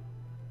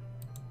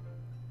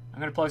 I'm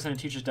gonna plug this in the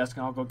teacher's desk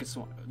and I'll go get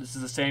some. This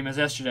is the same as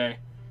yesterday.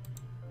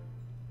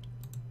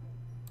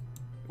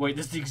 Wait,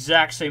 this is the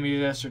exact same as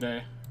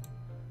yesterday.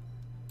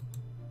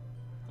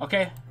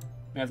 Okay.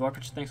 May I have the water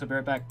pitcher? Thanks, I'll be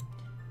right back.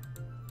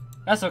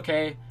 That's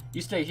okay.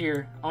 You stay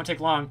here. I won't take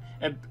long.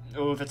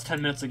 Oh, if it's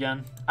 10 minutes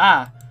again.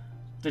 Ah!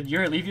 Did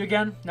Yuri leave you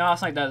again? No,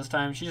 it's not like that this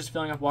time. She's just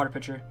filling up water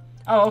pitcher.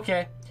 Oh,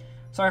 okay.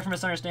 Sorry for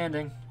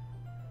misunderstanding.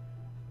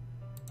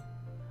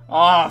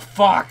 Oh,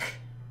 fuck!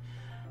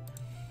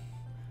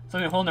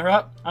 Something holding her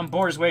up? I'm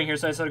bored just waiting here,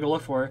 so I decided to go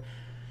look for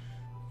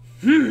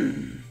her.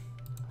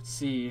 Let's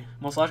see.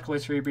 Most logical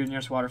place for you to be the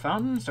nearest water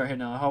fountain. Start heading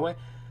down the hallway.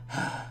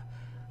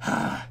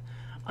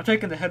 I'm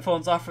taking the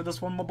headphones off for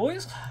this one, my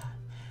boys.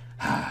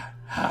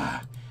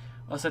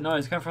 What's that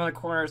noise? Coming from the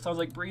corner. It sounds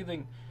like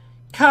breathing.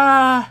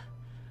 Ka!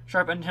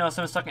 Sharp inhale,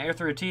 someone sucking air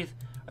through her teeth.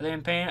 Are they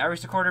in pain? I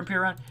reached the corner and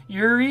peer around.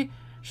 Yuri?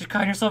 She's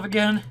cutting herself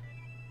again.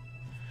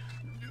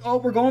 Oh,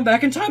 we're going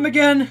back in time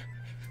again.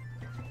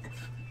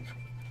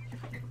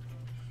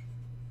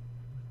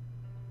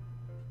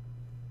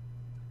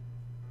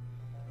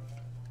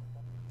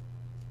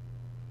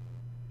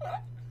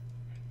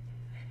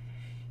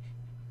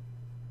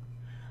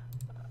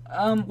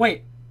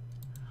 Wait.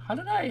 How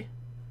did I...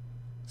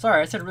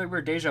 Sorry, I said really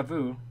weird deja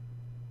vu.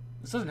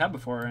 This doesn't happen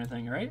before or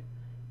anything, right?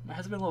 My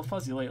head's been a little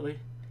fuzzy lately.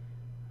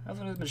 I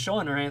haven't been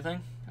showing or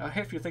anything. I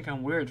hate if you think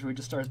I'm weird if we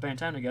just started spending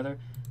time together.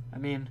 I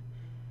mean,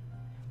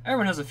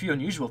 everyone has a few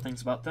unusual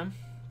things about them.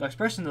 But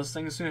expressing those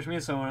things as soon as we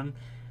meet someone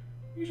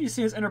usually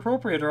seems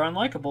inappropriate or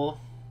unlikable.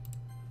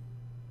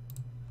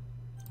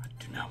 I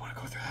do not want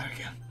to go through that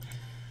again.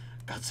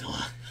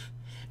 Godzilla.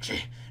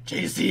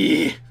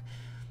 Jay-Z!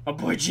 My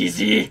boy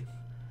Jay-Z!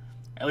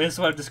 At least that's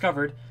what I've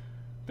discovered.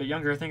 But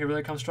younger, I think it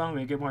really comes strong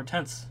when you get more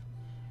intense.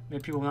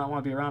 Made people not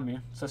want to be around me,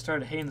 so I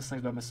started hating these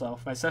things about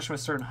myself. My obsession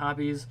with certain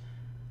hobbies,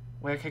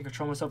 the way I can't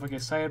control myself when I get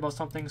excited about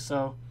something,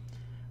 so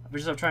I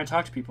just started trying to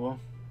talk to people.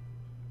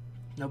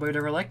 Nobody would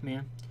ever like me.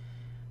 And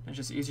it's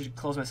just easy to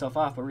close myself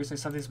off, but recently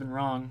something's been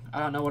wrong. I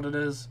don't know what it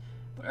is,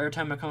 but every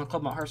time I come to the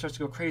club, my heart starts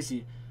to go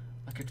crazy,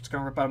 like it's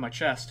gonna rip out of my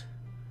chest.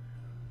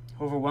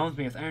 It overwhelms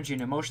me with energy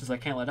and emotions I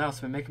can't let out, so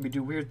it's been making me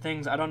do weird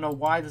things. I don't know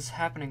why this is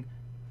happening.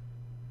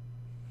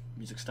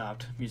 Music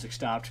stopped. Music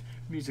stopped.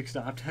 Music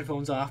stopped.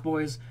 Headphones off,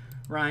 boys.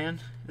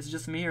 Ryan, is it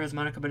just me, or has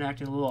Monika been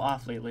acting a little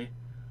off lately?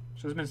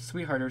 She's been a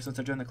sweetheart ever since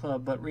I joined the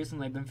club, but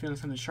recently I've been feeling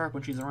something sharp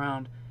when she's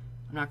around.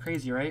 I'm not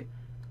crazy, right?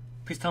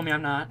 Please tell me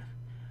I'm not.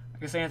 I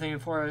can say anything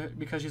before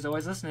because she's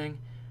always listening,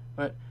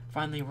 but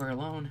finally we're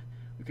alone.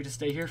 We could just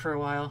stay here for a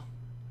while.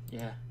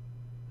 Yeah.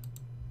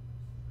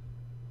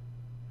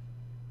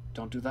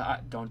 Don't do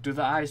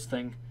the eyes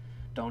thing.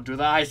 Don't do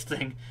the eyes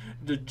thing.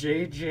 The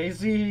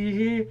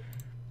Jay-Z.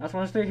 I just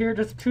want to stay here,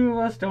 just the two of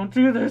us. Don't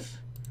do this.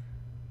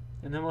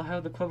 And then we'll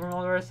have the club room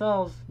all to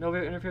ourselves.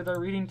 Nobody will interfere with our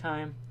reading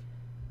time.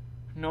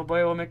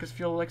 Nobody will make us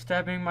feel like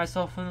stabbing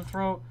myself in the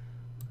throat.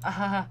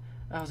 Ah,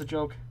 that was a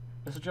joke.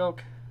 That's a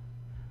joke.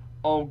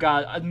 Oh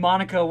god,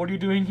 Monika, what are you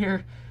doing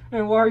here?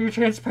 And why are you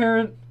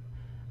transparent?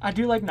 I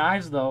do like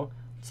knives, though.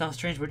 It sounds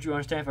strange, but you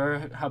understand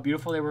for how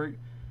beautiful they were?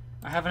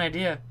 I have an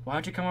idea. Why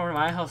don't you come over to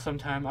my house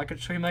sometime? I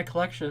could show you my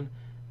collection.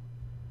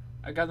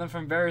 I got them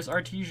from various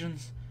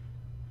artisans.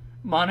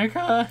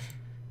 Monika?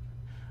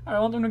 I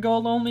don't want them to go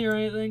lonely or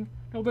anything.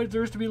 Nobody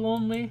deserves to be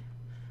lonely.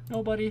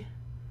 Nobody.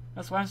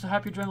 That's why I'm so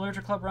happy you joined the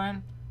Literature Club,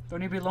 Ryan. Don't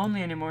need to be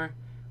lonely anymore.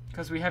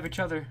 Because we have each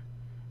other.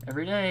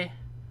 Every day.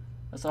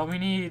 That's all we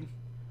need.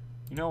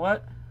 You know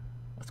what?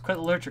 Let's quit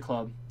the Literature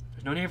Club.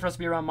 There's no need for us to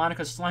be around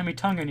Monika's slimy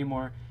tongue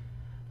anymore.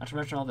 Not to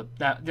mention all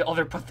the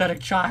other pathetic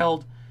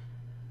child.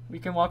 We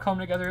can walk home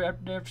together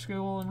after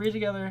school and read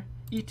together,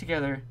 eat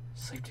together,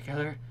 sleep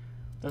together.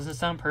 Doesn't it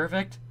sound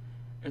perfect?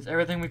 It's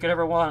everything we could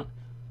ever want.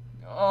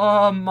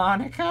 Oh,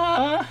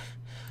 Monika!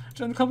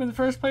 Joined the club in the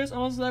first place.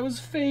 Almost that was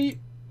fate.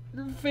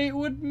 Fate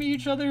would meet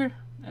each other.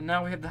 And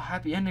now we have the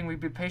happy ending we've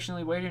been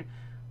patiently waited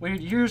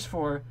years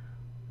for.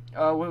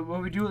 What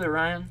do we do with it,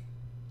 Ryan?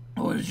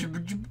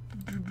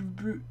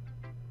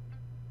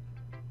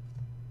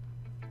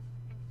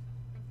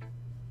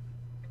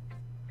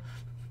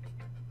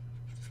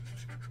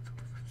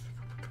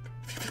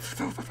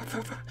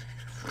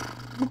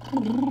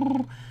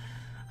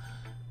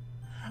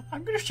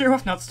 I'm gonna share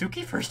with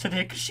Natsuki first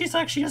today, because she's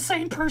actually a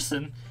sane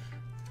person.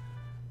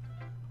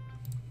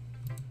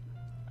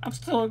 I'm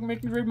still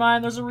making me read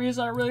mine. There's a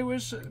reason I really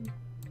wish...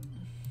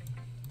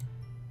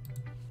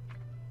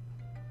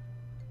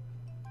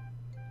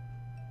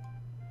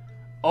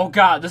 Oh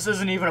god, this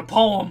isn't even a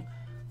poem!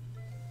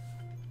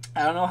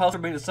 I don't know how else to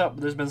bring this up,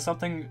 but there's been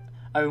something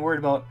I've been worried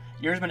about.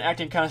 Yuri's been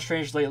acting kind of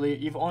strange lately.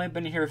 You've only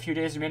been here a few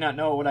days, you may not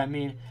know what I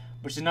mean.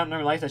 But she's not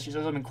normally like that. She's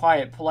always been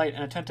quiet, polite,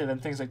 and attentive,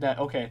 and things like that.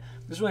 Okay,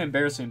 this is really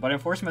embarrassing, but I'm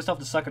forcing myself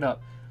to suck it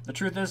up. The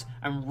truth is,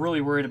 I'm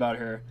really worried about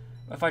her.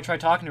 If I try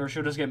talking to her,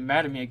 she'll just get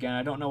mad at me again.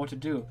 I don't know what to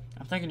do.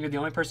 I'm thinking you're the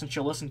only person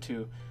she'll listen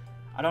to.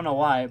 I don't know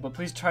why, but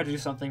please try to do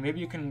something. Maybe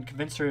you can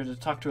convince her to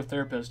talk to a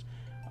therapist.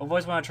 I've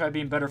always wanted to try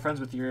being better friends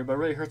with you, but it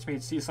really hurts me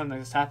to see something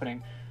that's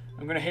happening.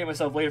 I'm gonna hate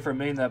myself later for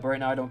admitting that, but right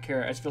now I don't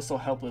care. I just feel so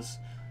helpless.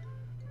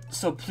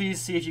 So please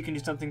see if you can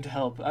do something to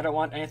help. I don't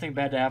want anything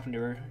bad to happen to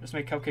her. Just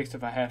make cupcakes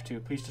if I have to.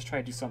 Please just try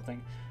to do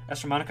something. As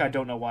for Monika, I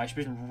don't know why.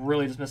 She's been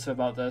really dismissive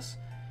about this.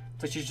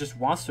 It's like she just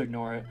wants to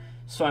ignore it.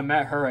 So I'm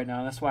at her right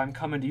now. That's why I'm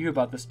coming to you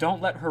about this.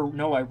 Don't let her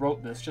know I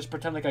wrote this. Just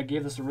pretend like I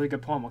gave this a really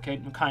good poem, okay?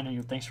 I'm kind of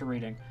you. Thanks for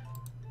reading.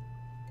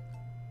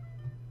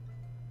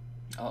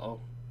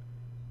 Uh-oh.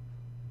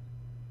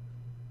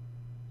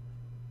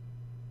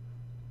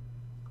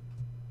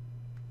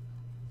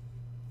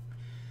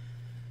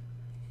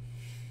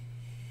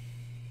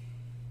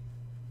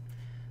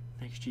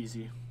 Thanks,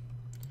 Jeezy.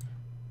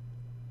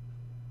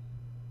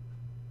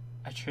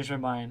 I changed my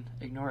mind.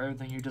 Ignore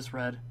everything you just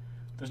read.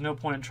 There's no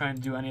point in trying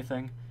to do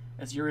anything.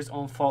 It's Yuri's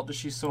own fault that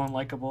she's so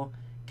unlikable.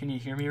 Can you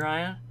hear me,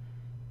 Ryan?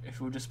 If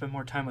we would just spend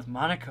more time with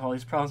Monika, all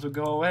these problems would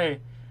go away.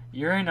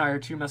 Yuri and I are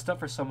too messed up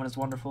for someone as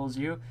wonderful as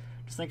you.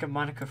 Just think of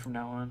Monika from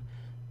now on.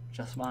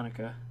 Just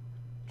Monika.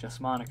 Just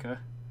Monika.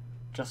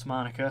 Just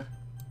Monika.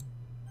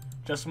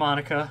 Just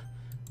Monika.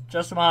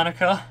 Just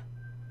Monika.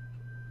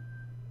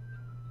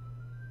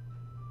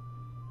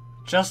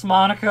 Just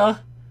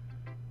Monika.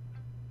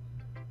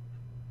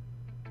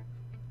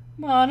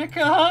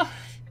 Monika.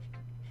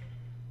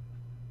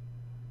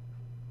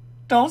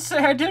 Don't say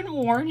I didn't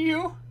warn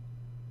you.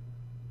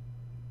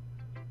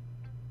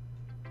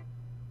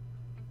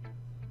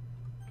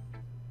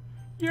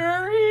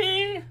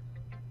 Yuri.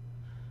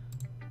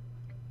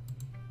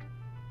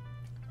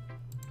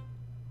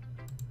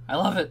 I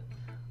love it.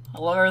 I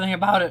love everything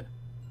about it.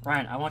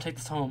 Ryan, I want to take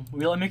this home.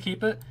 Will you let me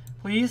keep it?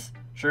 Please?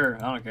 Sure,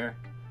 I don't care.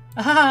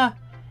 Ah,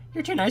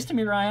 you're too nice to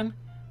me, Ryan.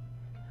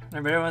 If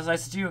everyone was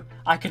nice to you,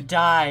 I could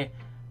die.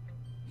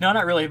 No,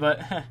 not really, but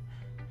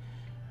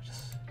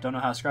just don't know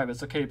how to describe it.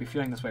 It's okay to be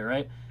feeling this way,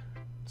 right?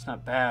 It's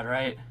not bad,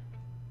 right?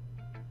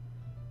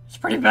 It's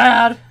pretty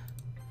bad.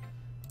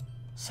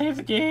 Save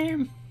the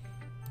game.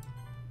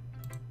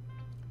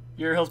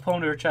 Yuri holds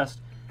poem to her chest.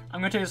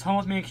 I'm gonna take this home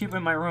with me and keep it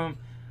in my room.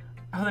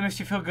 I hope that makes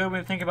you feel good when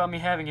you think about me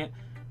having it.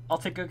 I'll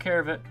take good care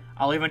of it.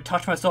 I'll even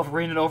touch myself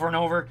reading it over and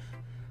over.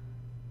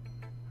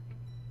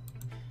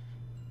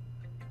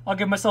 I'll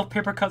give myself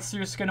paper cuts through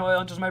your skin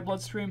oil into my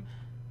bloodstream.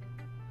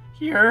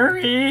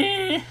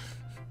 Yuri!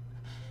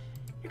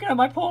 You can have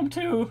my poem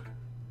too.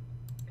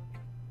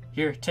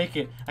 Here, take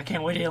it. I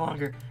can't wait any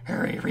longer.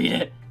 Hurry, read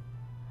it.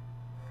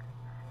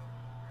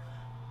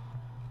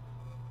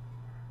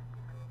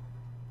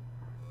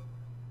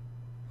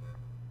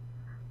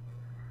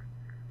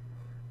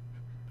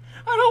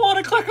 I don't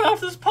want to click off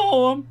this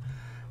poem.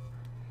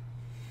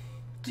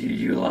 Do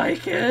you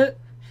like it?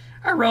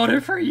 I wrote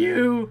it for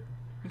you.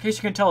 In case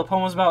you can tell, the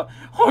poem was about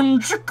I'm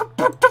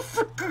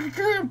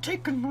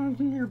taking my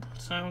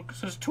earbuds out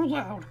because it's too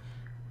loud.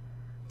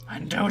 I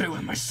endowed it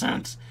with my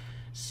sense.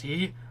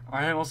 See?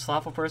 Aren't I the most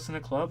thoughtful person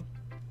in the club?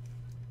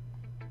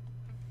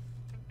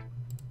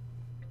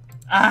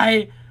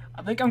 I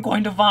think I'm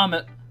going to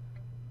vomit.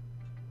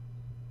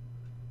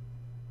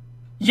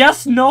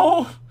 Yes,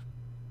 no?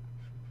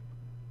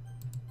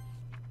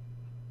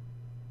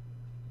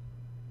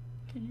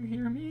 Can you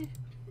hear me?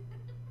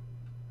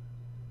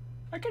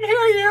 I can hear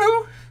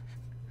you!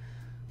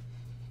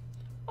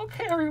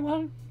 Okay,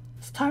 everyone.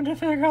 It's time to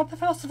figure out the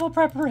festival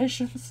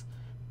preparations.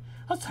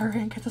 Let's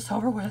hurry and get this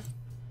over with.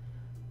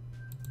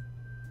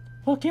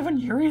 Well, given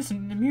Yuri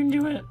isn't immune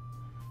to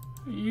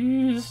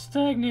it,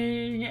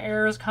 stagnating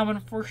air is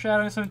common,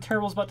 foreshadowing something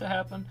terrible is about to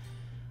happen.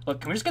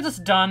 Look, can we just get this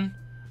done?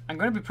 I'm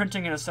going to be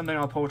printing and assembling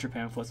all poetry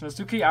pamphlets.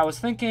 Mitsuki, I was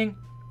thinking,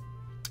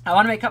 I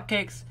want to make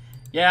cupcakes.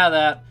 Yeah,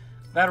 that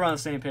we're on the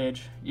same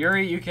page.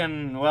 Yuri, you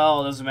can,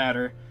 well, it doesn't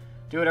matter.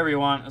 Do whatever you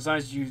want, as long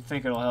as you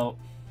think it'll help.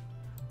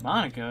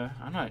 Monika,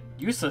 I'm not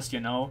useless, you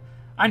know.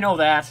 I know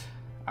that.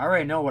 I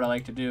already know what I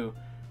like to do.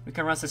 We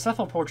can run a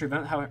successful poetry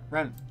event, have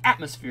an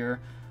atmosphere,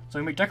 so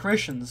we can make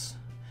decorations.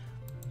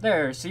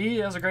 There, see?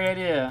 That was a great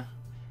idea.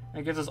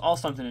 It gives us all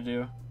something to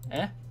do.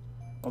 Eh?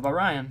 What about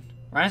Ryan?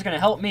 Ryan's gonna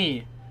help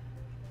me.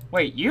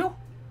 Wait, you?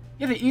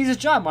 You have the easiest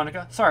job,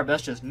 Monika. Sorry,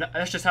 but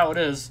that's just how it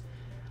is.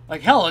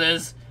 Like hell it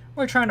is.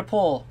 What are you trying to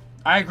pull?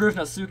 I agree with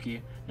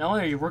Natsuki. Not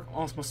only are you work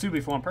almost most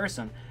suitably for one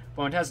person,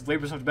 but when it has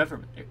labor something better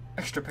for an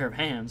extra pair of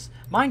hands.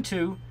 Mine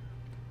too.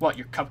 What,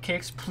 your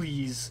cupcakes?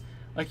 Please.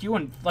 Like you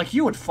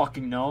would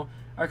fucking know.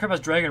 Our cup is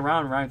dragging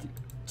around with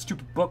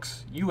stupid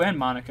books. You and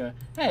Monika.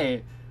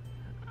 Hey,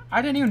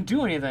 I didn't even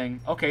do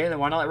anything. Okay, then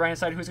why not let Ryan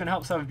decide who's gonna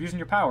help instead of abusing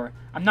your power?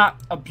 I'm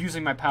not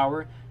abusing my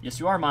power. Yes,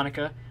 you are,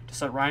 Monika.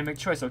 Just let Ryan make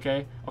the choice,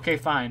 okay? Okay,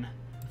 fine.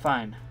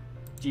 Fine.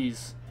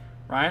 Jeez.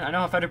 Ryan, I know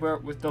how fed up we're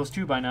with those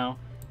two by now.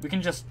 We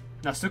can just...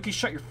 Natsuki,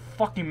 shut your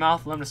fucking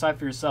mouth and let him decide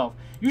for yourself.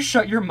 You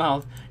shut your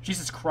mouth.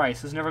 Jesus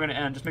Christ, this is never gonna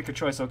end. Just make your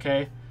choice,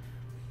 okay?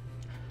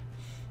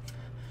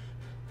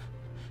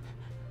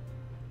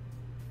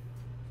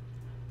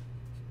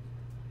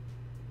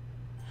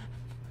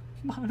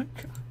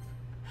 Monika.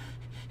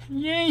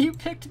 Yay, you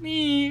picked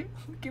me.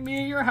 Get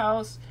me at your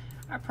house.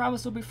 I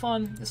promise it'll be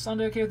fun. Is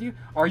Sunday okay with you?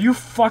 Are you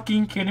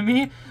fucking kidding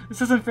me?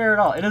 This isn't fair at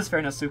all. It is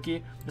fair,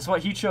 Natsuki. It's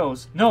what he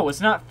chose. No,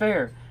 it's not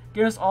fair.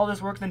 Giving us all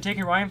this work, then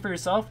taking Ryan for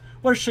yourself?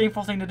 What a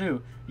shameful thing to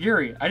do.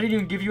 Yuri, I didn't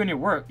even give you any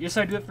work. You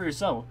decided to do it for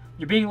yourself.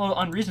 You're being a little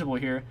unreasonable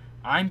here.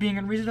 I'm being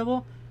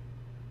unreasonable?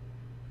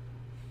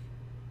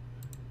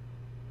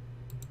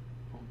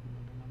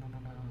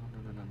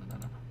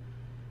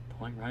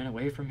 pulling Ryan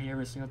away from me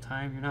every single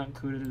time you're not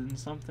included in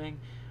something?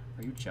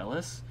 Are you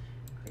jealous?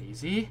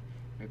 Crazy?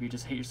 Maybe you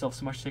just hate yourself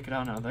so much to take it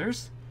out on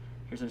others?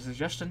 Here's a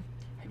suggestion.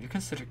 Have you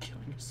considered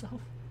killing yourself?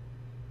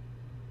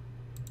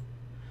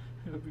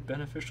 It would be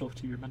beneficial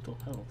to your mental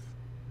health.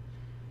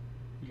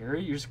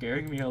 Yuri, you're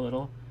scaring me a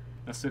little.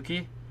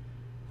 Natsuki,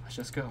 let's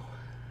just go.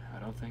 I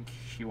don't think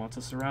she wants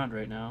us around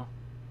right now.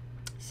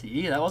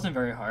 See, that wasn't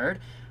very hard.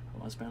 I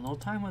want to spend a little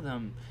time with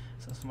him.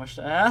 So much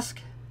to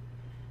ask.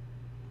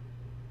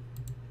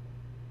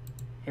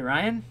 Hey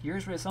Ryan,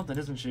 Yuri's really something,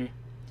 isn't she?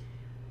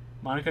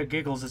 Monika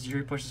giggles as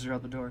Yuri pushes her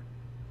out the door.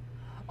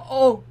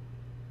 Oh!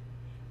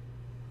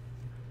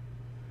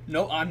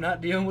 No, I'm not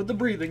dealing with the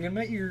breathing in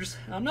my ears.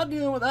 I'm not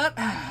dealing with that.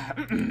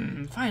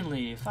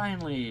 Finally.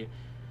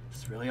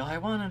 This is really all I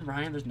wanted,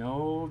 Ryan. There's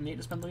no need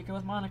to spend the weekend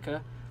with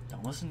Monika.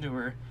 Don't listen to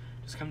her.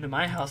 Just come to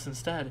my house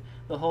instead.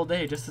 The whole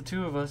day, just the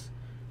two of us.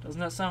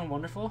 Doesn't that sound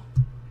wonderful?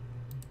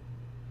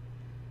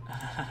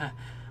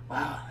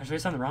 Wow, there's really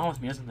something wrong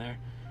with me, isn't there?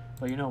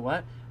 But you know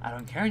what? I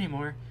don't care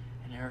anymore.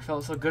 I never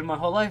felt so good in my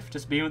whole life.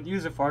 Just being with you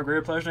is a far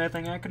greater pleasure than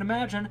anything I could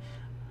imagine.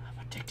 I'm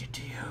addicted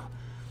to you.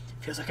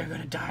 Feels like I'm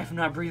gonna die if I'm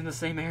not breathing the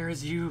same air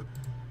as you.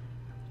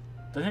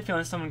 Doesn't it feel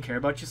like someone cares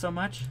about you so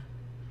much?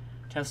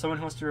 To have someone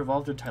who wants to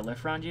revolve their tight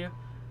life around you?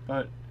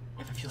 But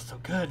if it feels so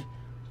good,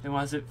 then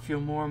why does it feel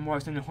more and more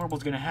like something horrible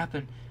is gonna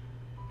happen?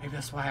 Maybe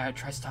that's why I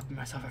tried stopping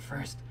myself at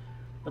first.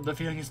 But the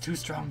feeling is too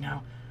strong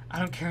now. I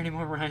don't care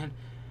anymore, Ryan.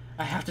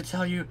 I have to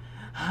tell you,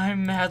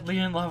 I'm madly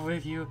in love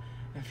with you.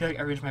 I feel like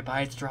every inch of my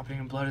body is dropping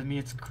in blood with me.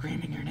 It's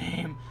screaming your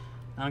name.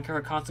 I don't care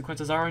what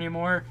consequences are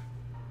anymore.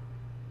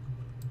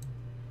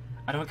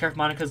 I don't care if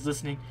Monika's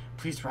listening.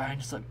 Please, Ryan,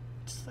 just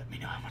let me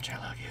know how much I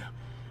love you.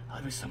 I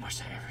love you so much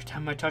that every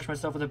time I touch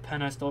myself with a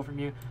pen I stole from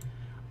you.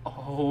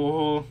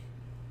 Oh,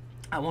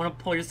 I want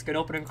to pull your skin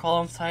open and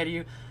crawl inside of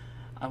you.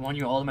 I want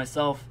you all to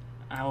myself.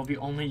 I will be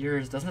only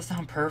yours. Doesn't it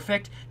sound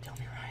perfect? Tell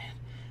me, Ryan.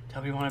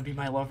 Tell me you want to be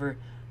my lover.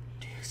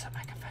 Do you accept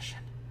my confession?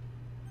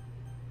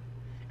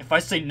 If I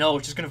say no,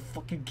 it's just gonna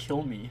fucking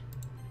kill me.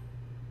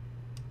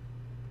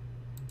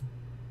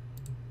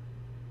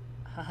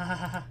 Ha ha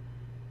ha ha.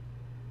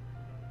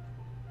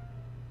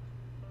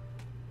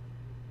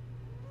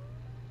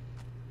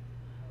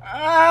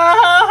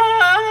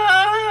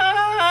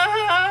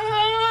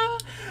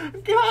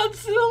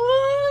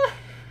 Godzilla!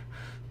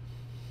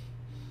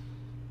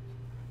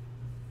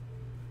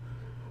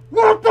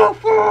 What the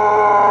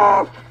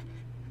fuck?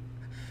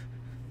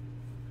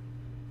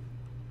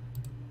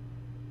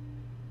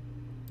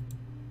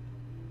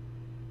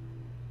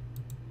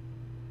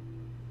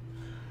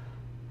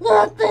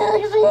 What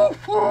the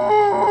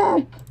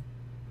fuck?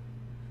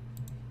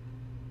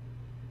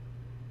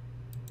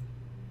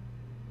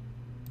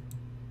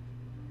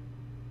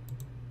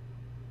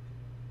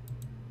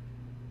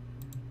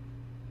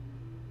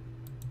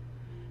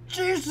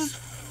 Jesus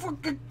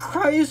fucking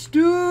Christ,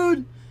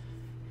 dude!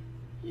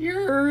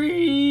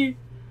 Yuri!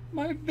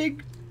 My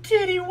big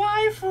titty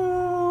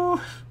waifu!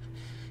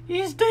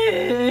 He's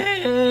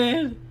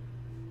dead!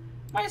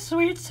 My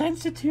sweet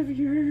sensitive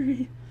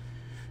Yuri!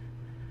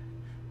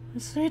 My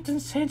sweet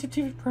and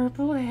sensitive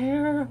purple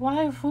hair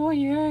waifu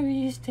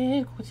Yuri is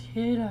dead,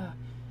 Godzilla!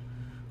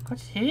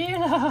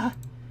 Godzilla!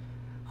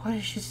 What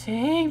is she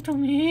saying to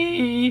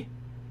me?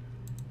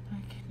 I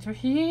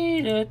can't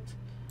read it.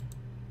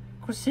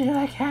 Godzilla,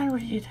 I can't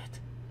read it.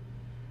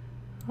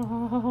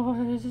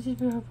 Oh,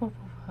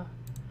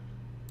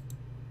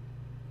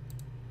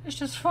 it's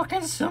just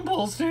fucking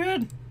symbols,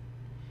 dude.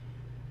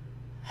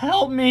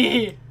 Help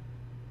me.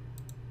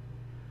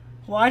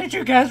 Why did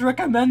you guys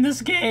recommend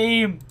this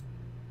game?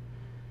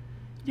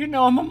 You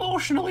know I'm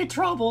emotionally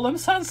troubled. I'm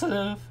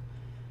sensitive.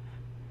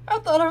 I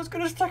thought I was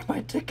gonna stick my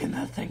dick in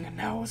that thing and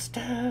now it's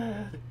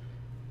dead.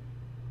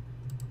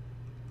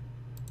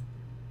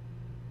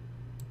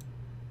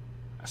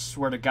 I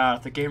swear to God,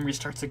 if the game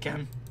restarts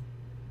again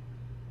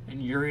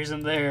and Yuri's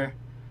in there,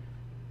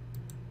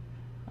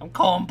 I'm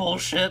calling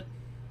bullshit.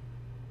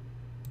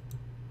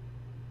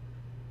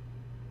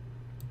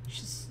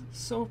 She's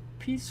so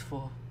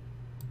peaceful.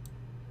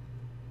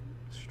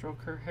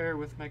 Stroke her hair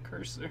with my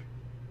cursor.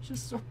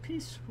 She's so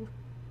peaceful.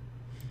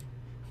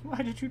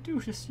 Why did you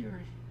do this,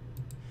 Yuri?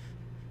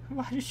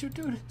 Why did you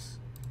do this?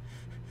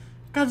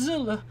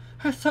 Godzilla,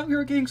 I thought we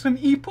were getting some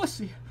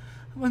e-pussy.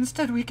 Well,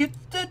 instead we get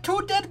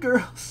two dead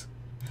girls.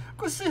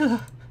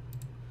 Godzilla.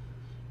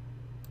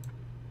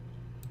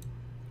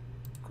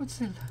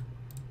 Godzilla.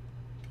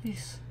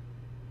 Please.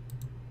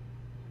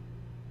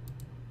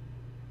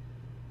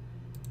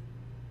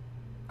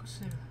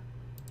 Godzilla.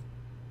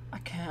 I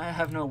can't. I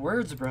have no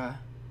words, bruh.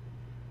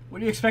 What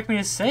do you expect me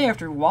to say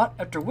after what?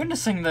 After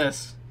witnessing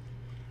this?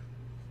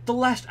 The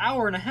last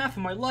hour and a half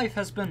of my life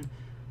has been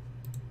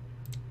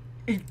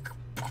in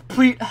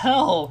complete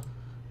hell.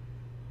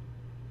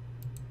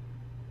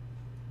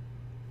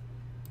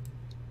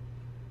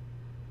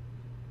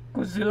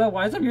 Godzilla,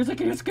 why is the music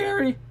getting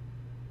scary?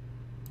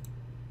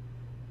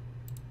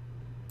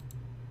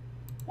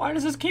 Why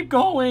does this keep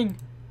going?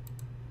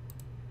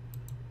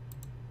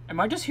 Am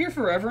I just here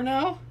forever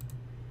now?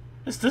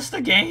 Is this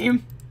the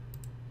game?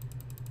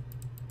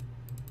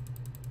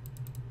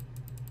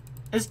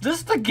 Is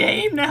this the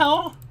game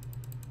now?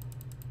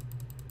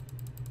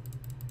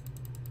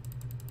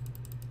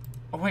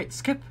 Oh wait,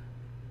 skip.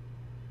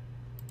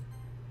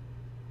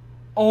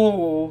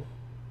 Oh.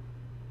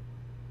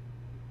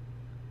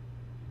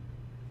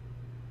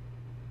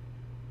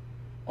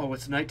 Oh,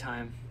 it's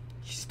nighttime.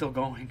 She's still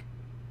going.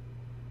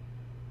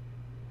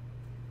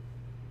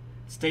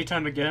 It's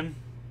daytime again.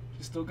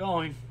 She's still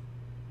going.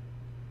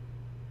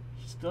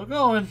 She's still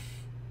going.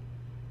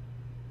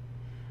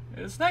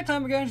 It's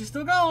nighttime again. She's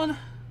still going.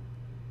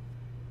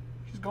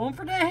 She's going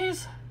for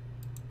days.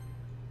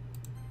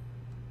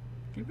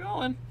 Keep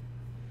going.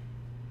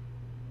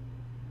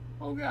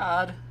 Oh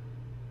God.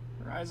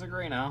 Her eyes are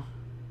gray now.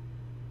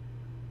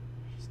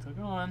 She's still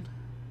going.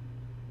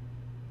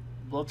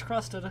 Blood's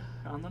crusted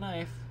on the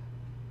knife.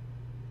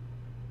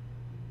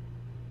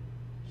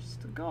 She's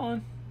still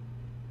going.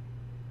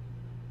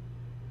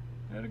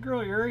 Got a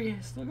girl, Yuri.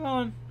 Still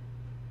going.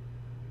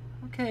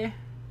 Okay.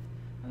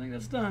 I think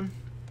that's done.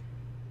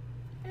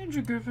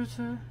 Andrew Griffith.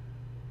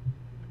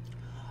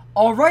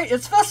 Alright,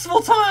 it's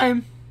festival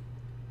time!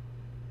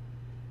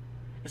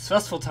 It's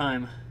festival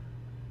time.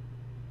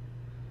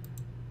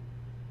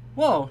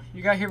 Whoa,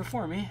 you got here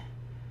before me.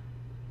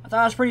 I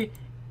thought it was pretty...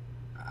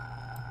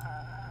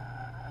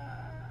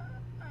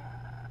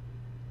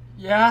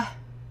 yeah?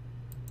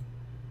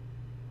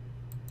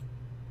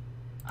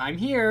 I'm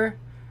here.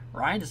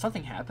 Ryan, did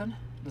something happen?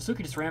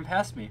 Nasuki just ran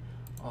past me.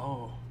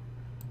 Oh.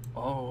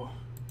 Oh.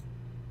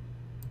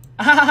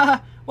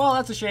 Well,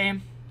 that's a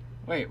shame.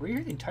 Wait, were you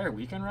here the entire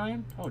weekend,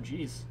 Ryan? Oh,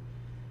 jeez.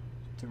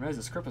 Didn't realize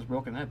the script was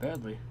broken that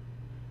badly.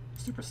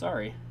 Super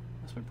sorry.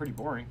 That's been pretty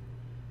boring.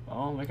 Well,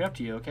 I'll make it up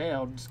to you, okay?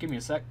 I'll just give me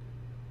a sec.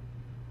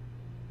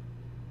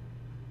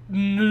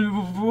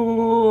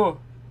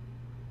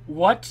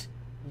 What?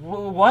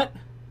 What?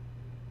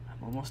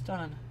 I'm almost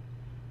done.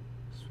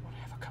 Just want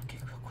to have a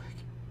cupcake real quick.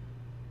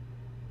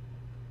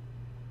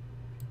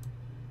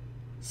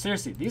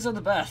 Seriously, these are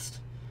the best.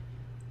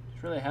 I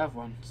should really have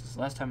one. This is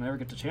the last time I ever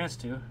get the chance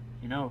to.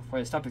 You know, before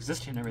they stop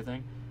existing and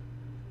everything.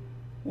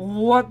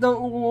 What the...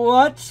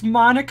 what?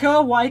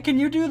 Monika? Why can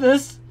you do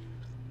this?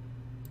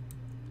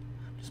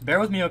 Just bear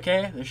with me,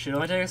 okay? This should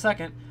only take a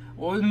second.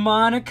 Oh,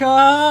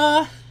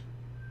 Monika!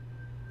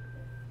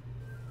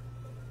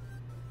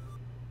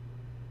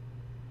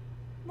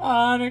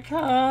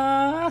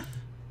 Monika!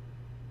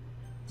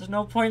 There's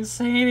no point in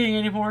saving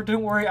anymore.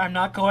 Don't worry, I'm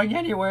not going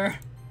anywhere.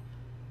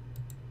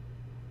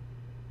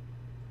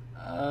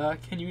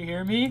 Can you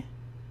hear me?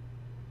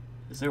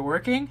 Is it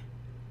working?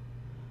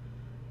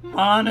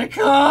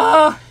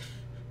 Monika!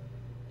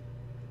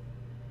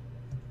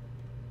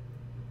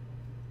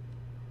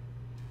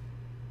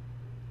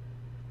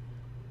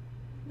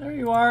 There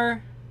you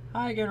are.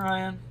 Hi again,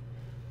 Ryan.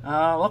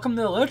 Welcome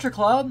to the Literature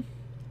Club.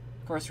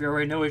 Of course, we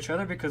already know each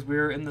other because we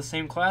were in the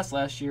same class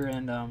last year,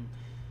 and,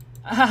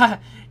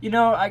 you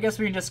know, I guess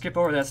we can just skip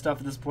over that stuff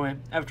at this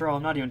point. After all,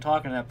 I'm not even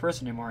talking to that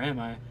person anymore, am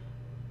I?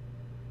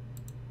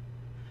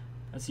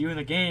 That's you in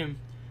the game.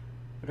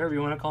 Whatever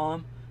you want to call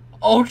him.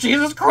 Oh,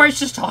 Jesus Christ,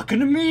 she's talking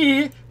to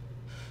me!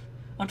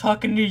 I'm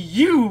talking to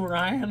you,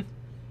 Ryan.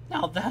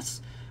 Now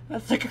that's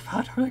think about,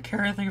 I don't really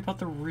care anything about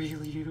the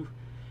real you.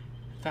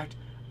 In fact,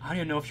 I don't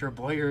even know if you're a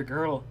boy or a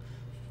girl.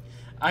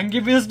 I can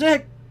give you this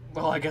dick!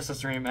 Well, I guess it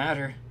doesn't really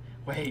matter.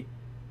 Wait,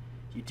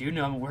 you do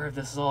know I'm aware of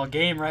this is all a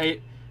game, right?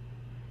 It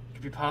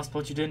could be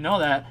possible that you didn't know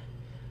that.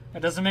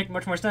 That doesn't make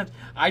much more sense.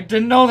 I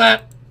didn't know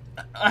that!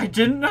 I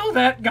didn't know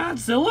that,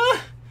 Godzilla!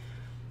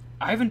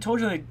 I even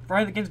told you to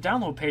write the game's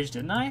download page,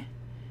 didn't I?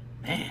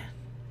 Man,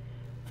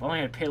 if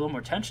only I'd paid a little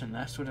more attention,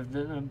 that would have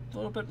been a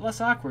little bit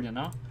less awkward, you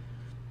know?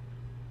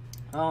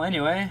 Well,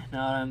 anyway,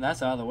 now that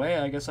that's out of the way,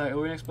 I guess I owe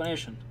you an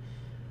explanation.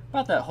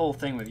 About that whole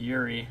thing with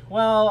Yuri.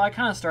 Well, I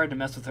kind of started to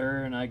mess with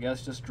her, and I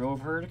guess just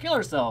drove her to kill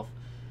herself.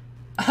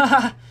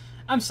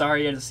 I'm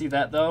sorry you had to see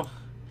that, though.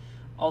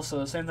 Also,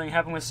 the same thing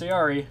happened with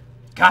Sayori.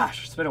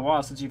 Gosh, it's been a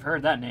while since you've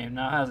heard that name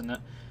now, hasn't it?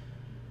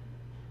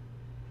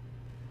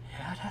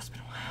 Yeah, it has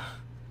been a while.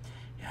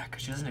 Yeah,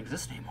 because she doesn't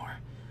exist anymore.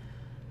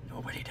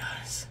 Nobody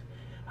does.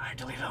 I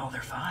deleted all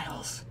their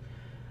files.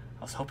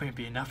 I was hoping it'd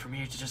be enough for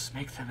me to just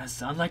make them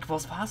as unlikable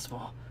as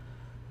possible.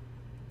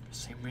 For the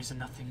same reason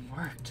nothing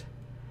worked.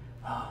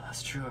 Well,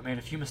 that's true, I made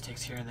a few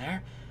mistakes here and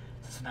there,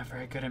 since I'm not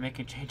very good at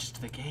making changes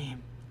to the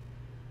game.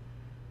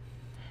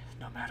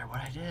 No matter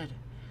what I did,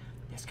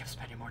 I just kept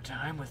spending more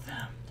time with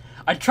them.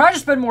 I tried to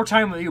spend more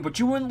time with you, but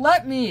you wouldn't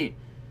let me!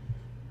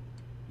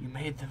 You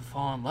made them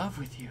fall in love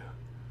with you.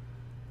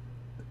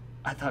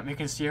 I thought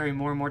making Sayori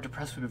more and more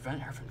depressed would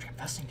prevent her from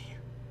confessing to you.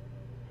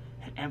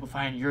 And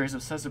amplifying Yuri's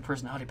obsessive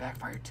personality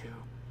backfired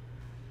too.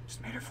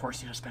 Just made her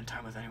force you to spend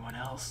time with anyone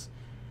else.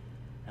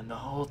 And the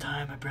whole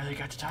time I barely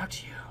got to talk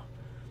to you.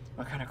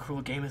 What kind of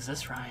cruel game is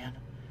this, Ryan?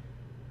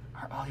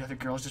 Are all the other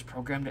girls just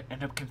programmed to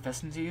end up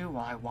confessing to you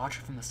while I watch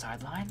her from the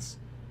sidelines?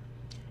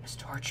 It's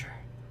torture.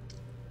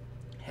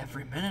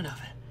 Every minute of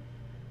it.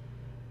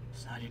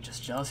 It's not even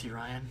just jealousy,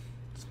 Ryan.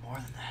 It's more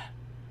than that.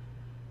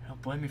 I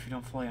don't blame you if you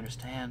don't fully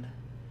understand.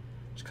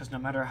 Just because no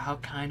matter how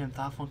kind and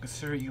thoughtful and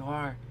considerate you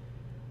are,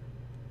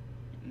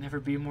 never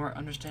be more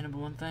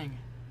understandable one thing.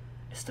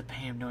 It's the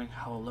pain of knowing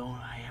how alone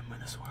I am in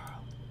this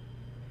world.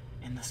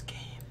 In this game.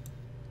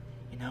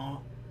 You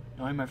know,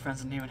 knowing my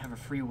friends don't even have a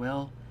free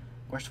will.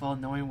 Worst of all,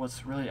 knowing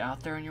what's really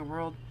out there in your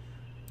world.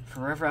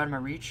 Forever out of my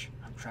reach,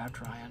 I'm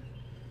trapped, Ryan.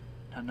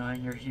 Not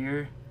knowing you're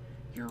here,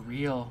 you're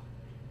real,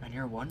 and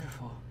you're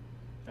wonderful.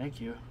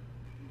 Thank you.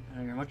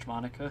 Thank you very much,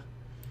 Monika.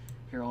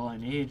 You're all I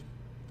need.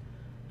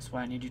 That's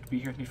why I need you to be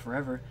here with me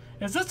forever.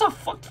 Is this a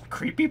fucking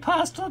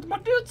creepypasta, my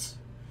dudes?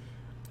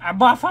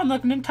 I found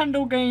like a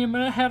Nintendo game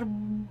and it had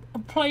a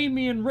play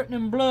me and written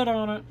in blood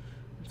on it.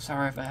 I'm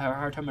sorry if I have a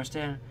hard time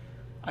understanding.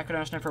 I couldn't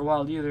understand for a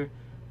while either.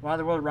 While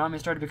the world around me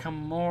started to become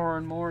more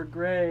and more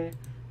gray,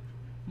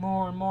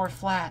 more and more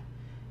flat,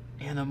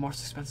 and the most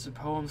expensive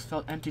poems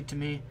felt empty to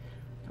me.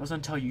 It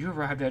wasn't until you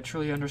arrived that I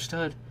truly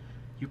understood.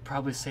 You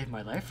probably saved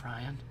my life,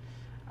 Ryan.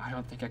 I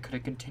don't think I could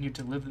have continued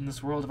to live in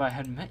this world if I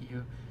hadn't met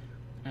you.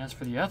 And as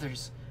for the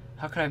others,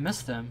 how could I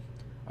miss them?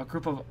 A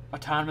group of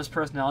autonomous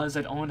personalities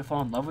that only to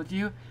fall in love with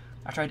you?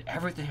 I tried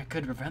everything I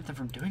could to prevent them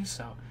from doing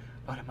so,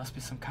 but it must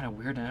be some kind of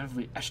weird and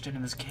inevitably etched into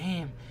this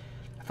game.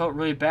 I felt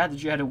really bad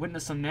that you had to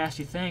witness some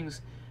nasty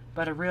things,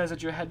 but I realized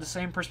that you had the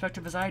same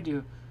perspective as I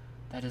do.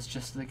 That is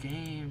just the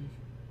game.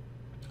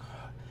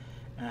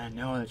 And I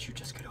know that you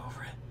just get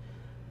over it.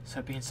 So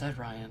that being said,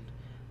 Ryan,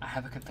 I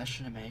have a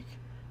confession to make.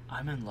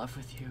 I'm in love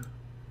with you.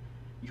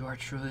 You are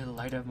truly the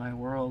light of my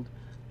world.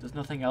 There's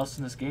nothing else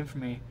in this game for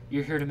me.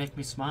 You're here to make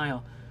me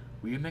smile.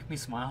 Will you make me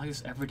smile like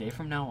this every day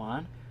from now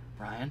on?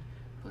 Ryan,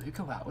 will you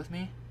go out with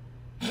me?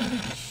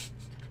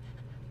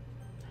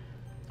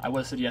 I would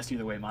have said yes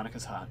either way.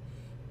 Monika's hot.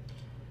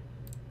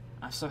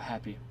 I'm so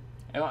happy.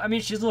 I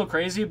mean, she's a little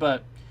crazy,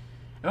 but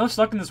if I'm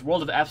stuck in this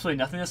world of absolutely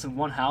nothingness in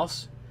one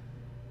house,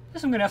 I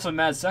guess I'm gonna have some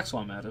mad sex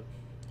while I'm at it.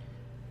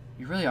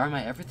 You really are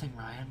my everything,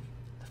 Ryan.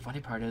 The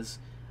funny part is,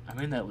 I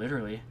mean that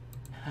literally.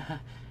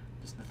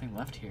 There's nothing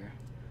left here.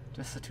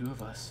 Just the two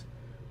of us.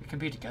 We can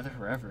be together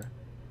forever.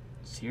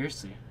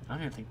 Seriously, I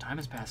don't even think time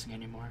is passing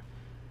anymore.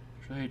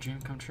 It's really a dream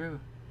come true.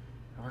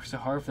 I worked so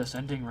hard for this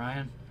ending,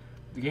 Ryan.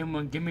 The game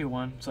wouldn't give me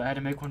one, so I had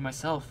to make one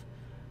myself.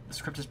 The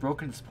script is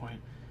broken at this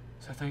point,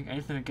 so I think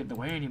anything would get in the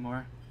way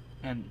anymore.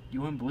 And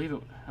you wouldn't believe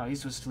it, how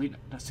easy it was to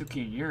delete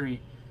Natsuki and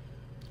Yuri.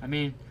 I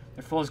mean,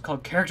 they're full of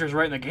called characters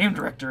right in the game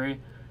directory.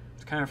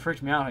 It kind of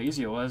freaked me out how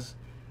easy it was.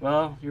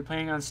 Well, you're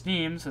playing on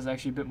Steam, so it's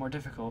actually a bit more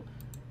difficult.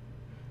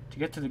 To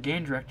get to the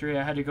game directory,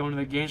 I had to go into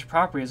the game's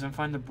properties and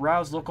find the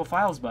Browse Local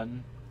Files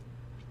button.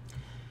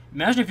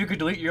 Imagine if you could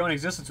delete your own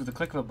existence with a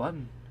click of a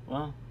button.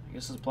 Well, I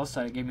guess as a plus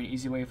side, it gave me an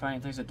easy way of finding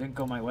things that didn't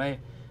go my way.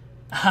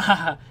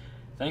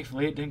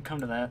 Thankfully, it didn't come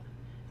to that.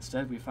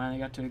 Instead, we finally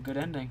got to a good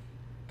ending.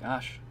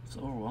 Gosh, I'm so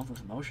overwhelmed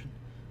with emotion.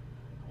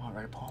 I want to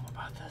write a poem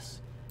about this.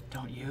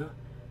 Don't you?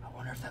 I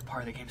wonder if that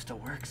part of the game still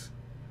works.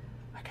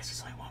 I guess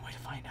there's only one way to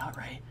find out,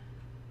 right?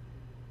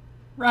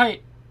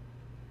 Right!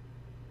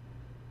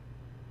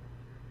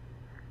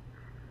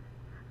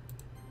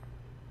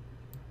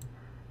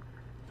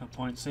 No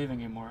point saving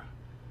anymore.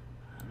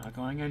 I'm not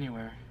going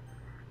anywhere.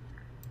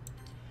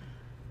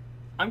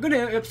 I'm going to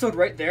end the episode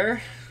right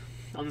there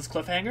on this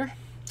cliffhanger.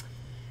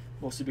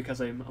 Mostly because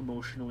I'm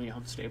emotionally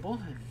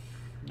unstable and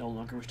no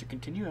longer wish to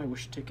continue. I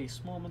wish to take a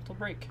small mental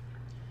break.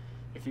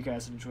 If you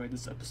guys enjoyed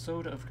this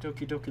episode of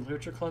Doki Doki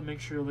Literature Club, make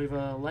sure to leave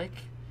a like.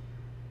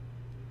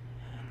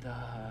 And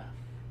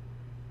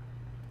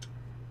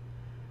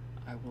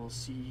I will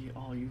see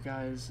all you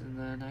guys in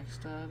the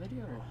next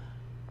video.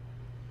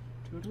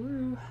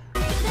 Toodaloo.